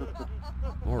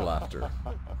 More laughter.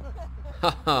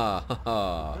 Ha ha ha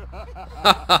ha.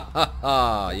 Ha ha ha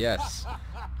ha. Yes.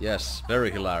 Yes,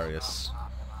 very hilarious.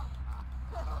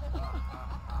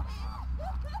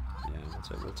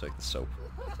 Yeah, we'll take the soap.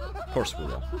 Of course we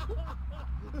will.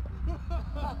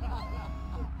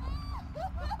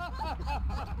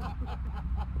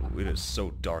 Ooh, it is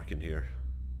so dark in here.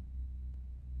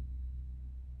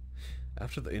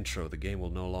 After the intro, the game will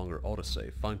no longer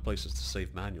autosave. Find places to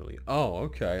save manually. Oh,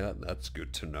 okay, that's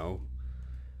good to know.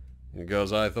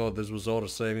 Because I thought this was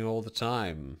autosaving all the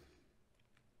time.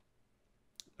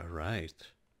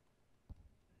 Alright.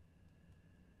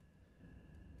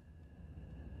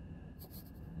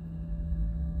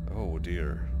 Oh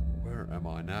dear, where am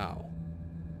I now?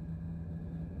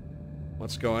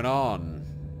 What's going on?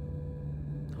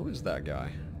 Who is that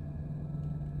guy?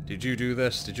 Did you do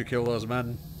this? Did you kill those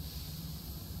men?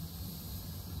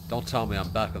 Don't tell me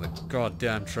I'm back on the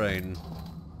goddamn train.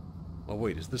 Oh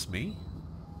wait, is this me?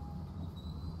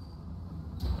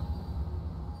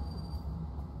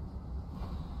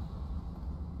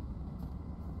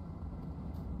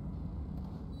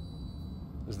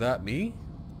 Is that me?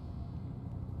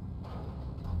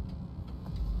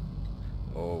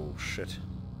 Oh shit.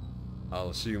 I'll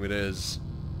assume it is.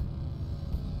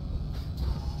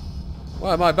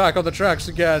 Why am I back on the tracks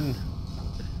again?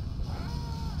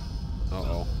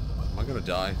 Uh-oh. Am I gonna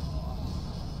die?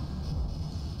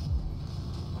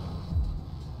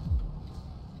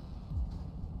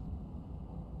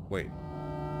 Wait.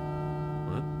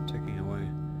 What? Taking away.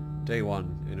 Day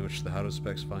 1, in which the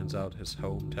Haruspex finds out his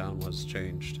hometown was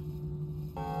changed.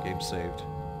 Game saved.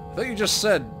 I thought you just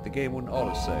said the game wouldn't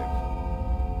autosave.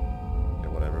 Okay,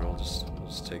 whatever, I'll just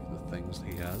take the things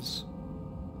that he has.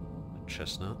 A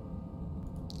chestnut.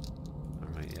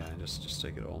 Alright, yeah, just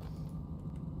take it all.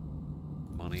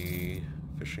 Money,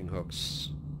 fishing hooks.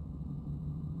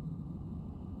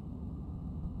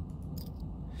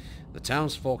 The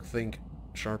townsfolk think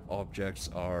sharp objects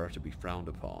are to be frowned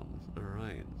upon.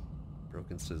 Alright.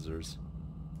 Broken scissors.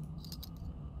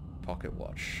 Pocket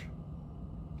watch.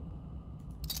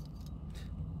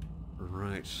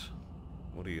 Right.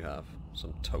 What do you have?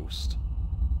 Some toast.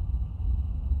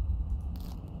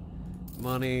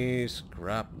 Money,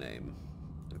 scrap name.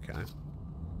 Okay.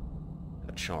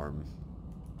 A charm.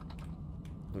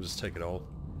 I'll just take it all.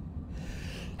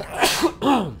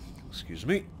 Excuse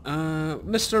me.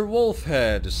 Mr.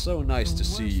 Wolfhead, so nice to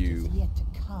see you. Yet to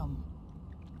come.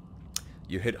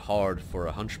 You hit hard for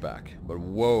a hunchback, but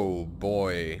whoa,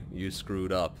 boy, you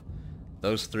screwed up.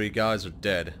 Those 3 guys are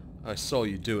dead. I saw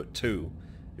you do it too.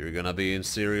 You're gonna be in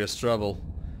serious trouble.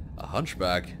 A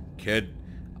hunchback? Kid,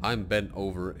 I'm bent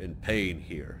over in pain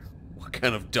here. What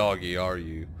kind of doggy are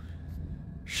you?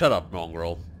 Shut up,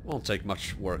 mongrel. Won't take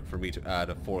much work for me to add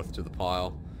a 4th to the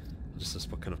pile. Just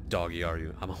this, what kind of doggy are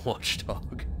you? I'm a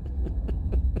watchdog.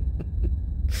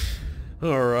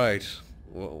 Alright.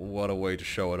 What a way to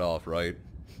show it off, right?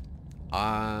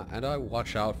 And I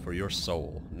watch out for your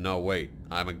soul. No, wait.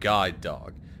 I'm a guide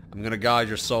dog. I'm gonna guide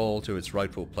your soul to its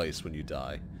rightful place when you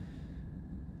die.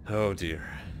 Oh dear.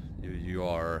 You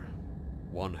are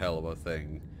one hell of a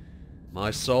thing.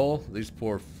 My soul, these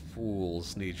poor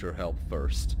fools need your help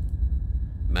first.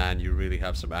 Man, you really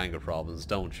have some anger problems,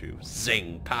 don't you?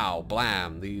 Zing, pow,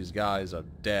 blam, these guys are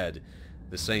dead.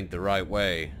 This ain't the right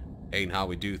way. Ain't how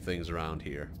we do things around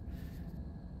here.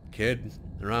 Kid,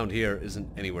 around here isn't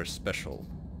anywhere special.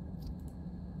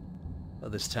 Well,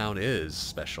 this town is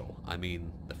special. I mean,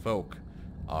 the folk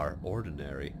are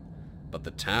ordinary. But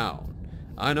the town...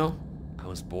 I know. I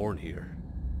was born here.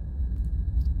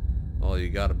 Well, you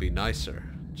gotta be nicer.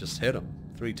 Just hit him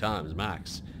 3 times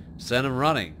max. Send him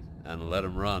running and let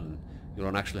him run. You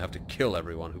don't actually have to kill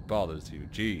everyone who bothers you.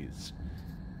 Jeez.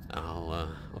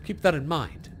 I'll keep that in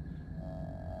mind.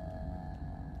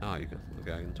 Oh, you can...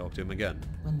 Okay, I can talk to him again.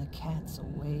 When the cat's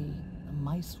away, the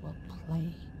mice will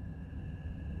play.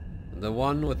 The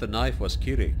one with the knife was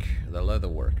Kirik, the leather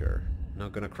worker.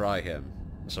 Not gonna cry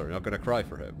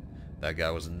for him. That guy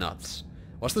was nuts.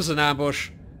 Was this an ambush?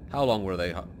 How long were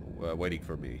they waiting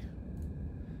for me?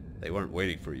 They weren't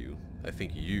waiting for you. I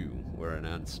think you were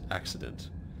an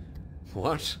accident.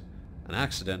 What? An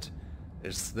accident?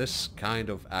 Is this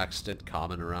kind of accident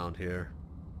common around here?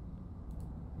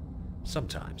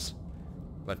 Sometimes.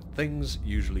 But things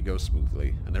usually go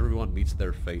smoothly, and everyone meets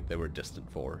their fate they were destined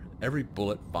for. Every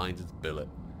bullet finds its billet.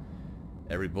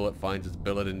 Every bullet finds its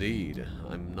billet indeed.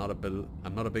 I'm not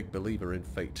a big believer in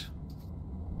fate.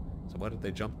 So why did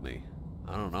they jump me?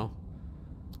 I don't know.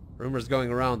 Rumors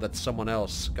going around that someone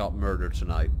else got murdered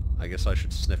tonight. I guess I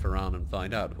should sniff around and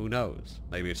find out. Who knows?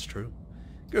 Maybe it's true.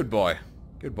 Good boy.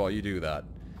 Good boy, you do that.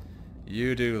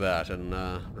 You do that and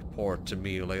report to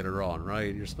me later on,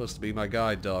 right? You're supposed to be my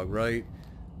guide dog, right?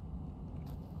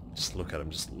 Just look at him.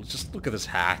 Just look at his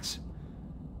hat.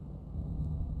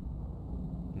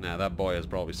 Nah, that boy has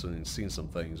probably seen some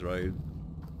things, right?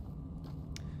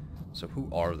 So who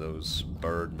are those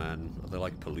birdmen? Are they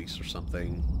like police or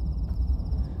something?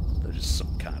 They're just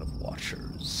some kind of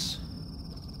watchers.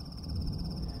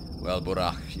 Well,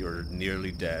 Burak, you're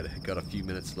nearly dead. Got a few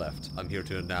minutes left. I'm here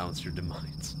to announce your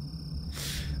demise.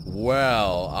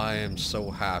 Well, I am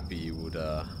so happy you would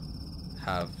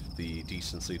have the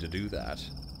decency to do that.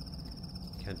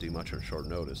 Can't do much on short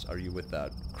notice. Are you with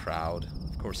that crowd?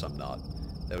 Of course I'm not.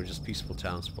 They were just peaceful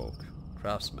townsfolk.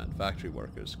 Craftsmen, factory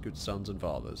workers, good sons and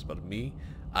fathers. But me,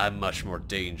 I'm much more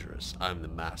dangerous. I'm the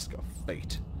mask of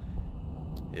fate.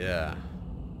 Yeah.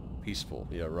 Peaceful.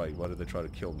 Yeah, right. Why did they try to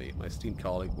kill me? My esteemed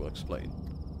colleague will explain.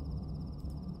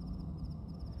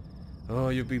 Oh,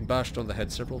 you've been bashed on the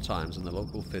head several times and the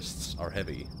local fists are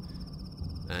heavy.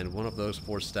 And one of those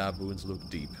 4 stab wounds look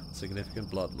deep. Significant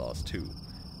blood loss, too.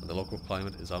 And the local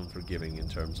climate is unforgiving in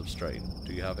terms of strain.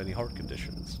 Do you have any heart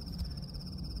conditions?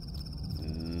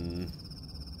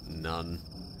 None.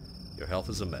 Your health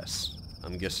is a mess.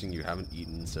 I'm guessing you haven't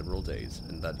eaten in several days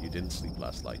and that you didn't sleep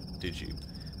last night, did you?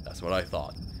 That's what I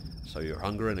thought. So your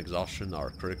hunger and exhaustion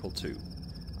are critical too.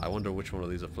 I wonder which one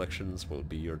of these afflictions will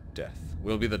be your death.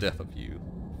 Will be the death of you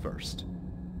first.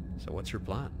 So what's your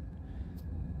plan?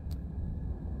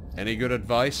 Any good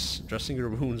advice? Dressing your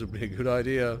wounds would be a good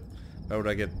idea. Where would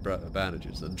I get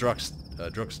bandages? A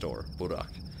drugstore, Burak.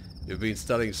 You've been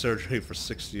studying surgery for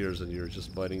 6 years and you're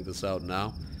just finding this out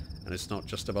now? And it's not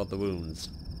just about the wounds.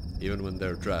 Even when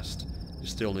they're dressed, you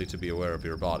still need to be aware of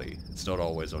your body. It's not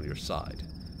always on your side.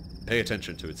 Pay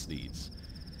attention to its needs.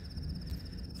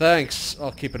 Thanks.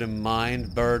 I'll keep it in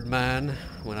mind, Birdman.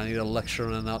 When I need a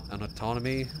lecture on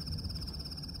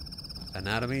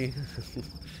anatomy.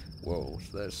 Whoa, what's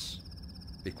this?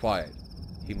 Be quiet.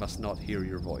 He must not hear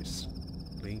your voice.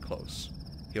 Lean close.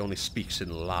 He only speaks in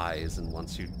lies and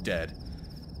wants you dead.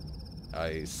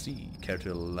 I see. Care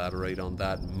to elaborate on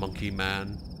that, monkey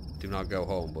man? Do not go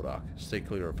home, Burak. Stay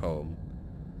clear of home.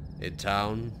 In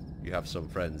town, you have some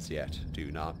friends yet, do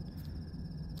you not?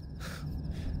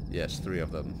 Yes, 3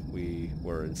 of them. We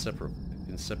were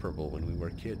inseparable when we were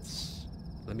kids.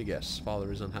 Let me guess,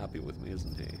 father is unhappy with me,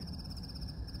 isn't he?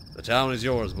 The town is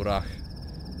yours, Burak.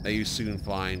 May you soon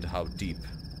find how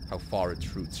far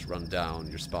its roots run down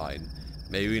your spine.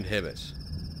 May you inhibit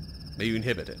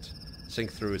it.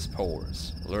 Sink through its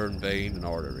pores. Learn vein and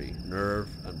artery, nerve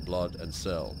and blood and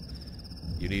cell.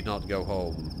 You need not go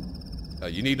home.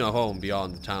 You need no home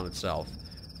beyond the town itself.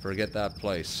 Forget that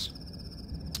place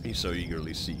you so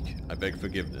eagerly seek. I beg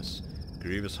forgiveness.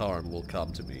 Grievous harm will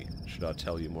come to me, should I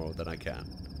tell you more than I can.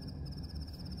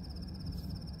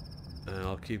 And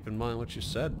I'll keep in mind what you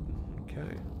said.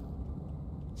 Okay.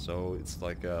 So it's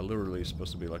like literally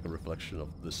supposed to be like a reflection of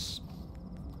this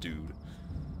dude.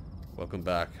 Welcome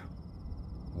back,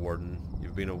 Warden.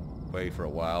 You've been away for a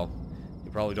while. You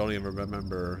probably don't even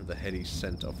remember the heady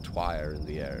scent of twire in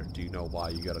the air. Do you know why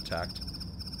you got attacked?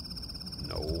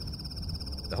 No.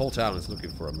 The whole town is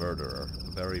looking for a murderer.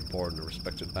 A very important and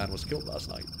respected man was killed last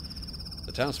night.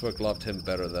 The townsfolk loved him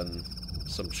better than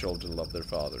some children love their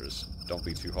fathers. Don't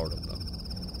be too hard on them.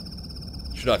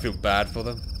 Should I feel bad for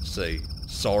them? Say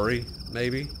sorry,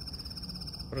 maybe?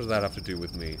 What does that have to do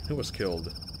with me? Who was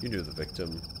killed? You knew the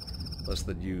victim. Less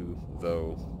than you,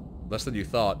 though. Less than you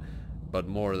thought, but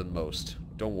more than most.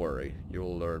 Don't worry, you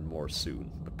will learn more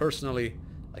soon. But personally,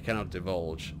 I cannot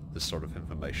divulge this sort of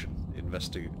information.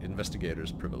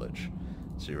 Investigator's privilege.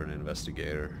 So you're an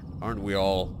investigator. Aren't we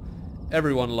all?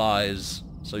 Everyone lies,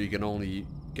 so you can only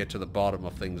get to the bottom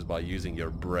of things by using your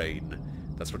brain.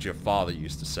 That's what your father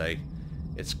used to say.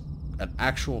 It's an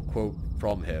actual quote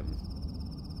from him,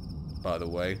 by the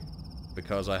way,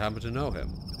 because I happen to know him.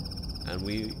 And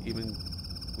we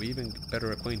even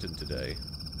better acquainted today.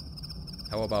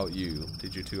 How about you?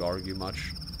 Did you two argue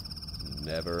much?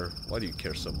 Never. Why do you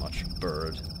care so much,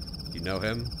 bird? You know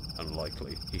him?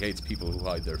 Unlikely. He hates people who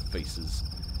hide their faces.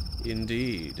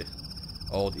 Indeed.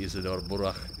 Old Isidore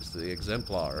Burak is the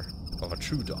exemplar of a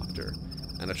true doctor,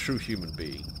 and a true human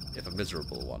being, if a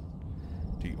miserable one.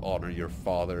 Do you honor your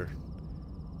father?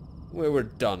 Well, we're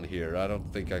done here. I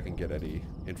don't think I can get any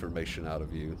information out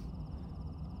of you.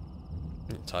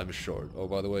 Time is short. Oh,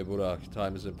 by the way, Burak,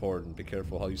 time is important. Be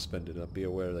careful how you spend it, and be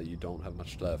aware that you don't have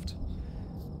much left.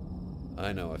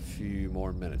 I know, a few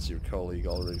more minutes. Your colleague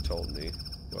already told me.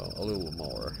 Well, a little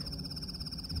more.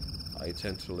 I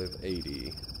intend to live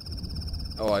 80.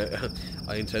 Oh,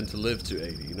 I intend to live to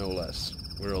 80, no less.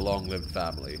 We're a long-lived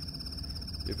family.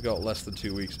 You've got less than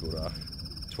 2 weeks, Burak.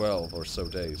 12 or so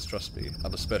days, trust me.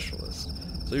 I'm a specialist.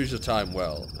 So use your time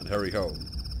well, and hurry home.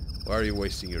 Why are you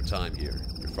wasting your time here?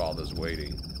 Your father's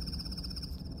waiting.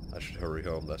 I should hurry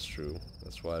home, that's true.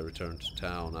 That's why I returned to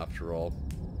town, after all.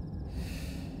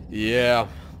 Yeah,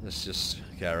 let's just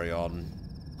carry on.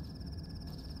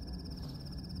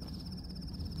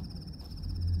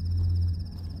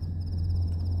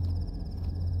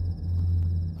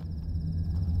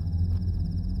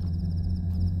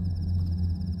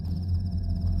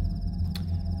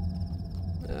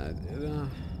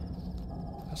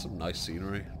 Has some nice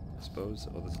scenery, I suppose.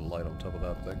 Oh, there's a light on top of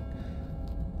that thing.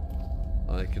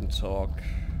 I can talk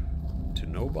to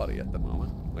nobody at the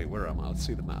moment. Wait, where am I? Let's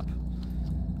see the map.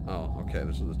 Oh, okay,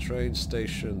 this is the train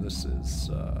station. This is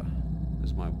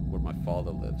where my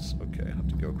father lives. Okay, I have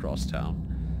to go across town.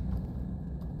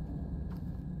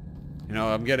 You know,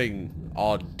 I'm getting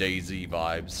odd Daisy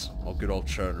vibes, or good old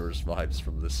Churners vibes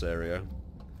from this area.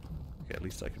 Okay, at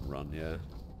least I can run, yeah.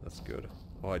 That's good.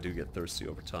 Oh, I do get thirsty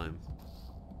over time.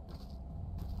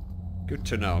 Good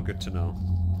to know, good to know.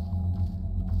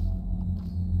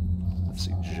 Let's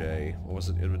see, J. What was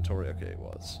it? Inventory? Okay, it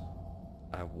was.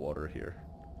 I have water here.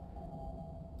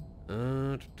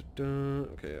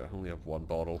 Okay, I only have one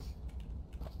bottle.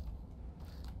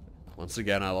 Once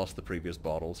again, I lost the previous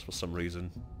bottles for some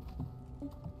reason.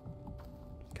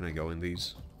 Can I go in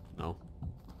these? No.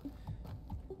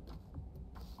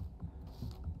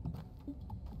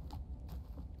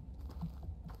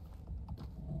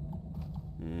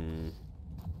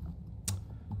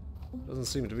 Doesn't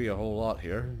seem to be a whole lot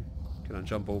here. Can I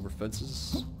jump over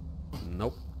fences?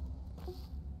 Nope.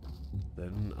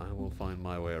 Then I will find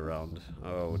my way around.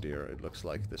 Oh dear, it looks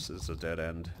like this is a dead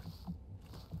end.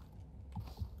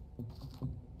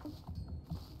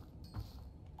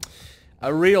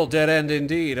 A real dead end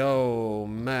indeed. Oh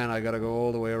man, I gotta go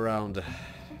all the way around.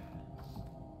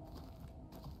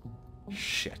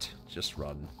 Shit, just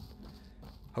run.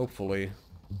 Hopefully,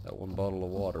 that one bottle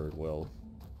of water will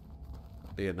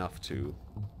be enough to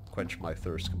quench my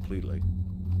thirst completely.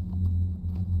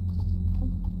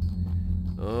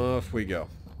 Off we go.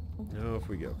 Off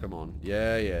we go. Come on.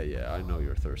 Yeah, yeah, yeah. I know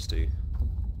you're thirsty.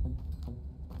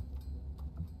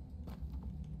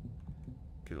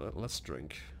 Okay, let's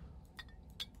drink.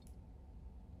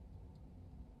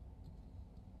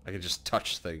 I can just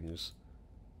touch things.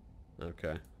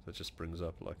 Okay. That just brings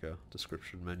up like a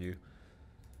description menu.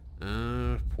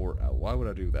 Pour out. Why would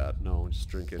I do that? No, just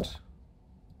drink it.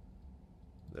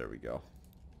 There we go.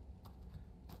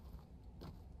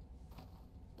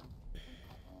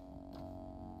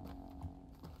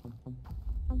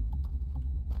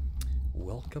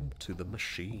 Welcome to the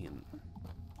machine.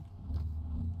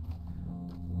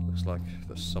 Looks like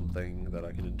there's something that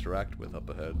I can interact with up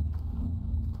ahead.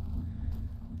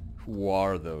 Who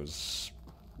are those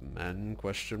men?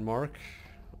 Question mark.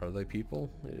 Are they people?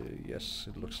 Yes,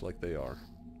 it looks like they are.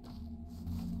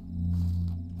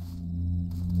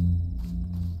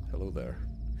 Hello there.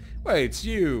 Wait, it's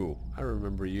you! I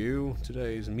remember you.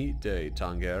 Today's meat day,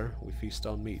 Tanger. We feast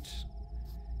on meat.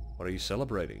 What are you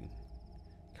celebrating?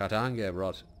 Katange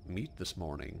brought meat this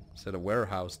morning. Said a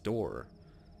warehouse door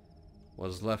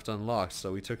was left unlocked,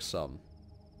 so we took some.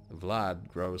 Vlad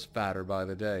grows fatter by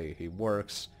the day. He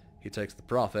works, he takes the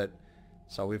profit,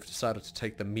 so we've decided to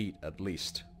take the meat at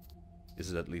least.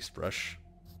 Is it at least fresh?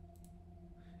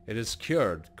 It is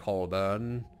cured,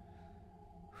 Colburn.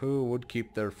 Who would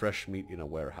keep their fresh meat in a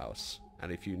warehouse?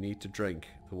 And if you need to drink,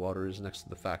 the water is next to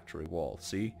the factory wall.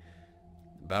 See?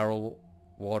 Barrel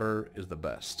water is the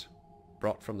best.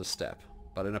 Brought from the steppe.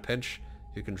 But in a pinch,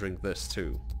 you can drink this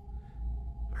too.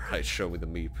 Alright, show me the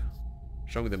meat.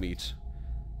 Show me the meat.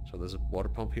 So there's a water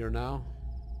pump here now?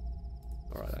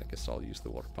 Alright, I guess I'll use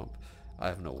the water pump. I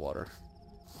have no water.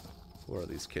 Who are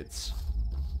these kids?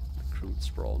 Crude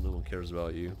sprawl. No one cares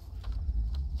about you.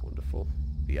 Wonderful.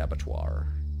 The abattoir.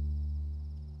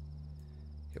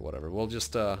 Okay, whatever. We'll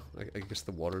just, I guess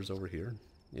the water's over here.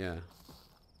 Yeah.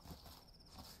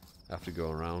 I have to go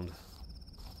around.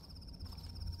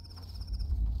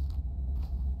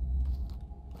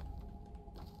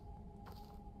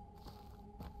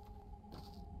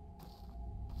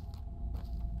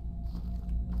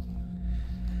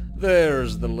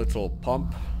 There's the little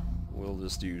pump. We'll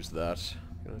just use that.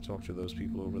 Can I talk to those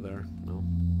people over there? No.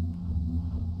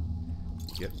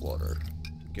 Get water.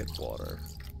 Get water.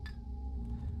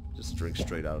 Just drink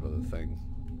straight out of the thing.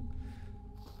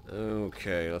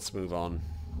 Okay, let's move on.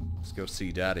 Let's go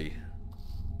see Daddy.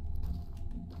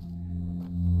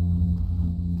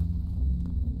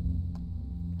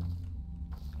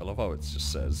 I love how it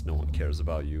just says no one cares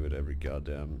about you at every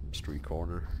goddamn street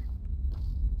corner.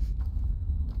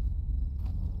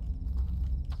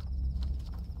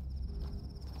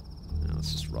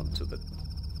 Let's just run to the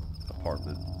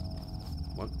apartment.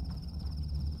 What?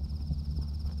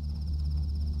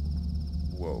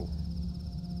 Whoa.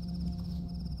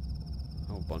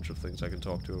 A whole bunch of things I can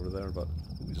talk to over there, but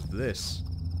who is this?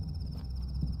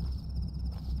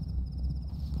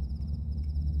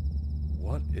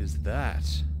 What is that?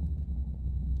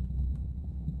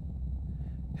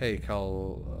 Hey,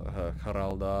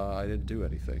 Karalda, I didn't do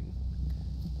anything.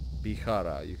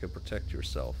 Bihara, you can protect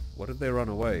yourself. What did they run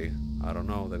away? I don't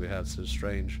know, they behaved so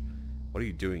strange. What are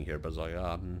you doing here,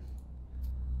 Bazayan?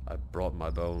 I brought my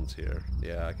bones here.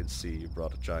 Yeah, I can see you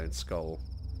brought a giant skull.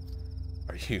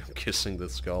 Are you kissing the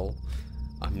skull?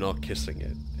 I'm not kissing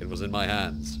it. It was in my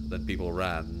hands. Then people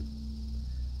ran.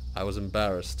 I was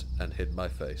embarrassed and hid my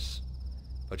face.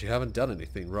 But you haven't done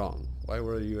anything wrong. Why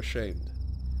were you ashamed?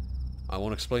 I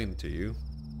won't explain it to you.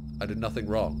 I did nothing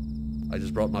wrong. I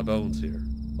just brought my bones here.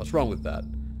 What's wrong with that?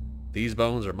 These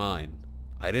bones are mine.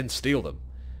 I didn't steal them.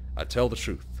 I tell the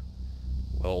truth.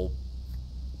 Well,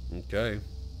 okay.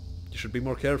 You should be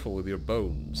more careful with your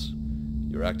bones.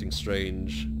 You're acting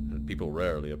strange, and people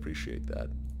rarely appreciate that.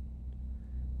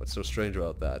 What's so strange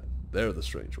about that? They're the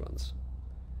strange ones.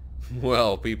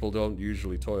 Well, people don't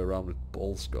usually toy around with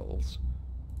bull skulls.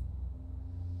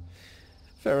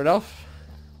 Fair enough.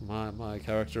 My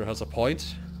character has a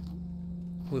point.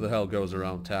 Who the hell goes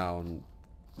around town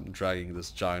dragging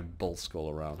this giant bull skull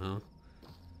around, huh?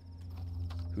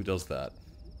 Who does that?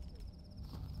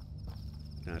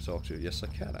 Can I talk to you? Yes, I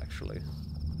can, actually.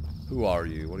 Who are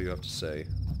you? What do you have to say?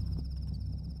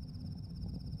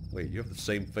 Wait, you have the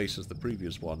same face as the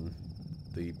previous one.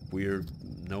 The weird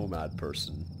nomad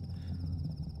person.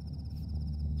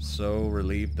 So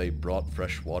relieved they brought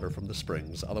fresh water from the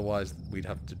springs. Otherwise, we'd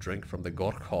have to drink from the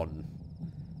Gorkhon.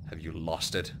 Have you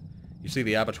lost it? You see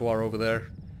the abattoir over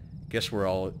there? Guess where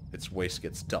all its waste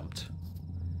gets dumped.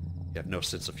 You have no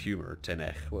sense of humor,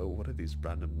 Tenech. Well, what are these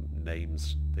random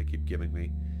names they keep giving me?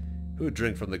 Who would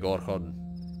drink from the Gorkhon?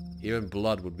 Even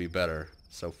blood would be better,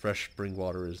 so fresh spring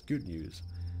water is good news.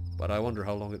 But I wonder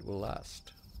how long it will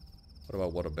last. What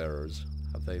about water bearers?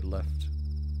 Have they left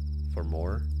for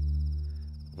more?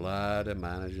 Vlad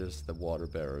manages the water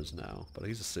bearers now, but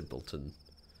he's a simpleton.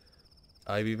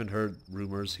 I've even heard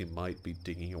rumors he might be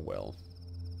digging a well.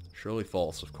 Surely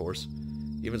false, of course.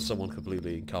 Even someone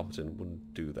completely incompetent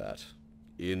wouldn't do that.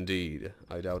 Indeed.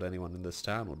 I doubt anyone in this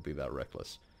town would be that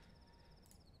reckless.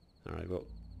 Alright, well...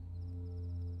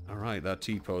 Alright, that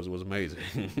T-pose was amazing.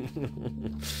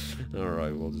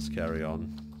 Alright, we'll just carry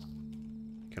on.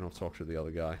 Can I talk to the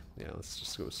other guy? Yeah, let's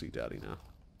just go see Daddy now.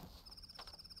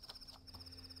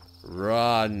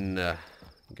 Run!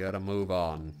 Gotta move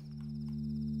on.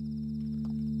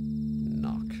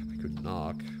 Knock. I could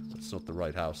knock. That's not the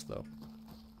right house, though.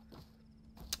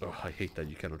 Oh, I hate that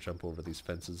you cannot jump over these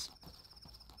fences.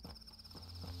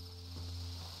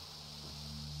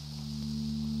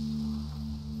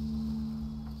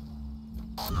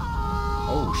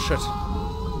 Oh, shit.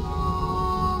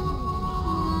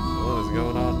 What is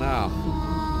going on now?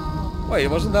 Wait,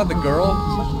 wasn't that the girl?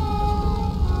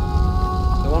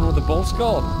 The one with the bull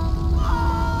skull?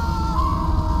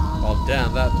 Oh,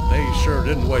 damn, that they sure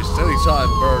didn't waste any time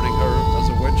burning her as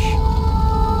a witch.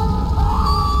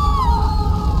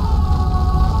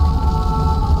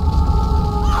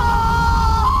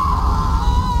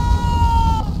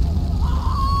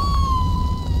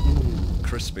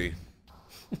 Crispy.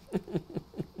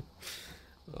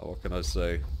 Oh, what can I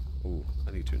say? Ooh,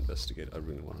 I need to investigate. I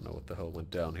really want to know what the hell went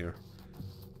down here.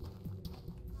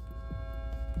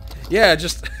 Yeah,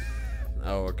 just...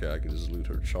 Oh, okay, I can just loot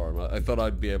her charm. I thought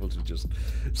I'd be able to just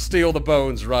steal the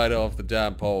bones right off the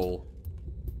damn pole.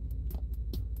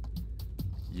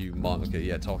 You okay,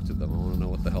 yeah, talk to them. I want to know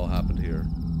what the hell happened here.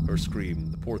 Her scream,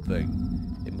 the poor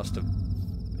thing. It must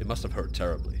have hurt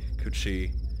terribly. Could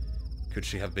she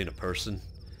have been a person?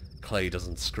 Clay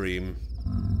doesn't scream.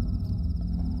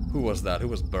 Who was that? Who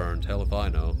was burned? Hell if I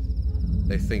know.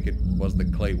 They think it was the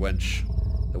clay wench,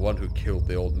 the one who killed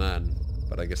the old man.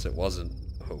 But I guess it wasn't.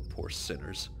 Oh, poor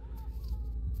sinners.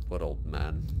 What old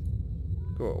man?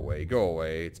 Go away, go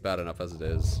away. It's bad enough as it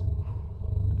is.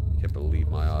 I can't believe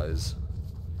my eyes.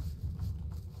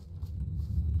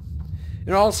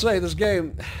 You know, I'll say, this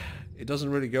game, it doesn't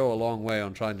really go a long way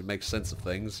on trying to make sense of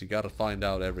things. You gotta find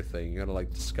out everything. You gotta,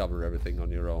 like, discover everything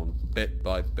on your own, bit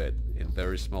by bit, in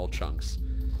very small chunks.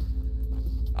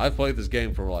 I've played this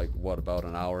game for, like, what, about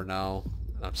an hour now?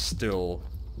 I'm still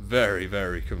very,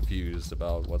 very confused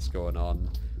about what's going on.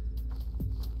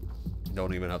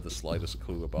 Don't even have the slightest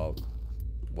clue about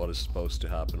what is supposed to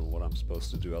happen or what I'm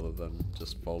supposed to do other than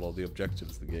just follow the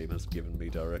objectives the game has given me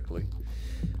directly.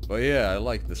 But yeah, I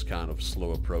like this kind of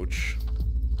slow approach.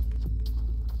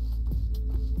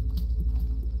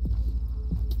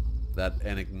 That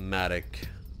enigmatic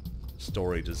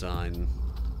story design.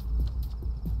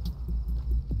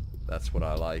 That's what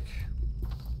I like.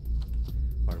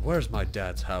 Alright, where's my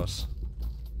dad's house?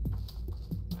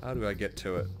 How do I get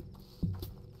to it?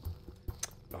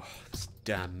 Oh, this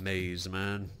damn maze,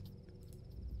 man.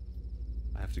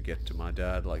 I have to get to my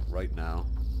dad, like, right now.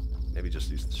 Maybe just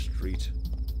use the street.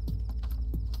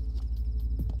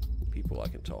 People I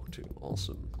can talk to.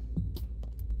 Awesome.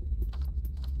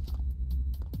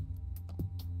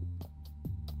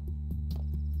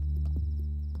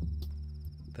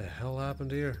 The hell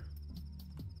happened here?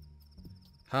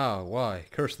 How? Why?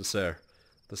 Curse this air.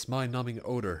 This mind-numbing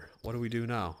odor. What do we do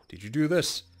now? Did you do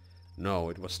this? No,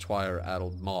 it was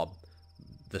twire-addled mob.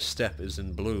 The steppe is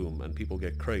in bloom and people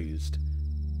get crazed.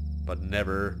 But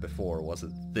never before was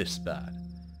it this bad.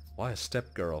 Why a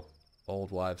steppe girl?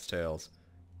 Old wives' tales.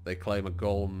 They claim a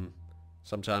golem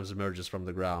sometimes emerges from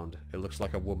the ground. It looks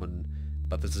like a woman,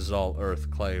 but this is all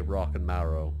earth, clay, rock, and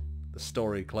marrow. The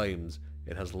story claims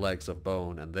it has legs of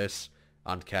bone and this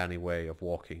uncanny way of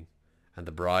walking. And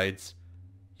the brides,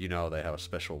 you know they have a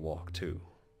special walk too.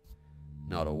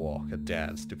 Not a walk, a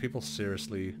dance. Do people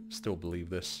seriously still believe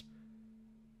this?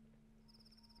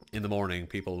 In the morning,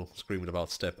 people screamed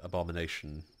about steppe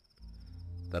abomination.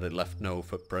 That it left no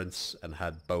footprints and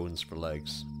had bones for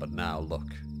legs. But now, look,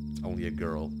 it's only a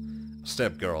girl. A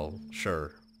steppe girl,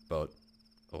 sure, but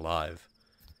alive.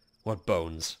 What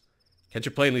bones? Can't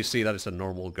you plainly see that it's a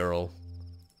normal girl?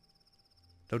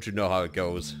 Don't you know how it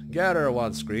goes? Get her,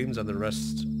 one screams, and the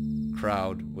rest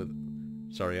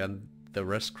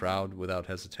crowd without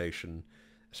hesitation,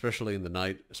 especially in the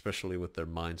night, especially with their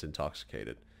minds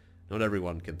intoxicated. Not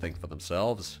everyone can think for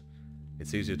themselves.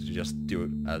 It's easier to just do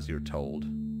it as you're told.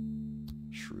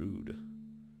 Shrewd.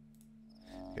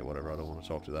 Okay, whatever, I don't want to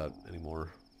talk to that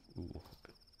anymore. Ooh.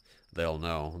 They'll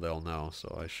know,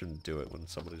 so I shouldn't do it when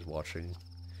somebody's watching.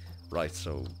 Right,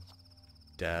 so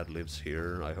Dad lives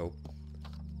here, I hope.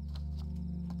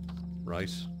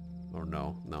 Right? Or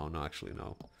no, actually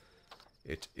no.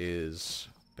 It is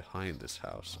behind this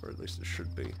house, or at least it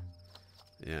should be.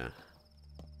 Yeah.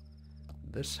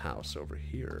 This house over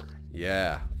here.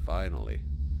 Yeah, finally.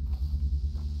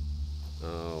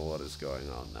 Oh, what is going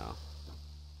on now?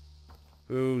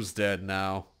 Who's dead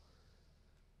now?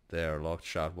 There, locked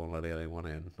shut, won't let anyone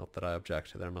in. Not that I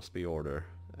object, there must be order.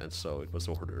 And so it was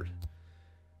ordered.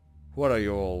 What are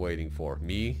you all waiting for?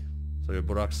 Me? So you're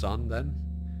Burak's son, then?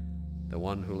 The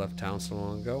one who left town so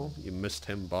long ago? You missed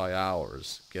him by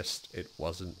hours. Guessed it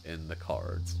wasn't in the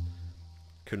cards.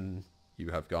 Couldn't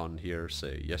you have gone here,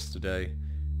 say, yesterday?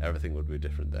 Everything would be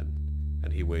different then.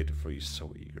 And he waited for you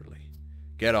so eagerly.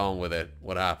 Get on with it.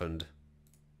 What happened?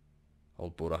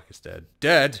 Old Burak is dead.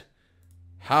 Dead?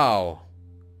 How?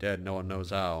 Dead, no one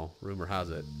knows how. Rumor has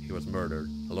it. He was murdered.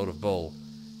 A load of bull.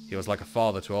 He was like a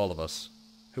father to all of us.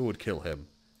 Who would kill him?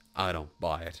 I don't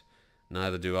buy it.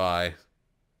 Neither do I.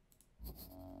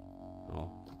 Oh,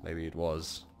 maybe it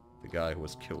was the guy who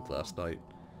was killed last night.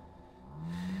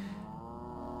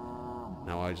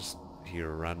 Now I just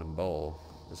hear a random bull.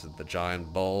 Is it the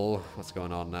giant bull? What's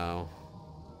going on now?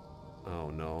 Oh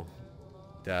no.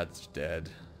 Dad's dead.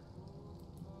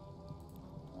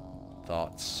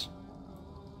 Thoughts.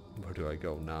 Where do I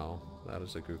go now? That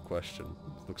is a good question.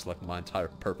 It looks like my entire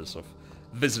purpose of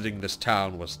visiting this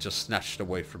town was just snatched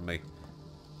away from me.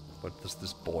 What does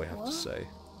this boy have to say?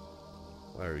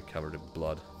 Why are you covered in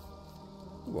blood?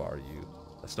 Who are you?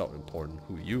 That's not important.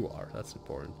 Who you are, that's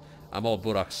important. I'm old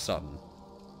Burak's son.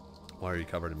 Why are you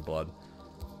covered in blood?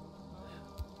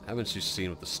 Haven't you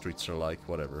seen what the streets are like?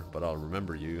 Whatever, but I'll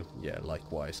remember you. Yeah,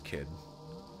 likewise, kid.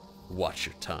 Watch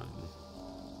your tongue.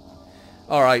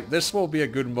 Alright, this will be a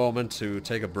good moment to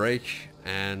take a break,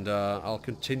 and I'll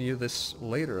continue this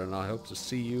later, and I hope to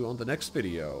see you on the next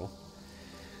video.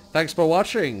 Thanks for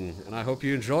watching, and I hope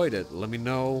you enjoyed it. Let me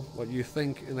know what you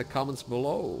think in the comments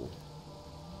below.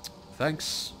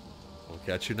 Thanks. I'll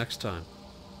catch you next time.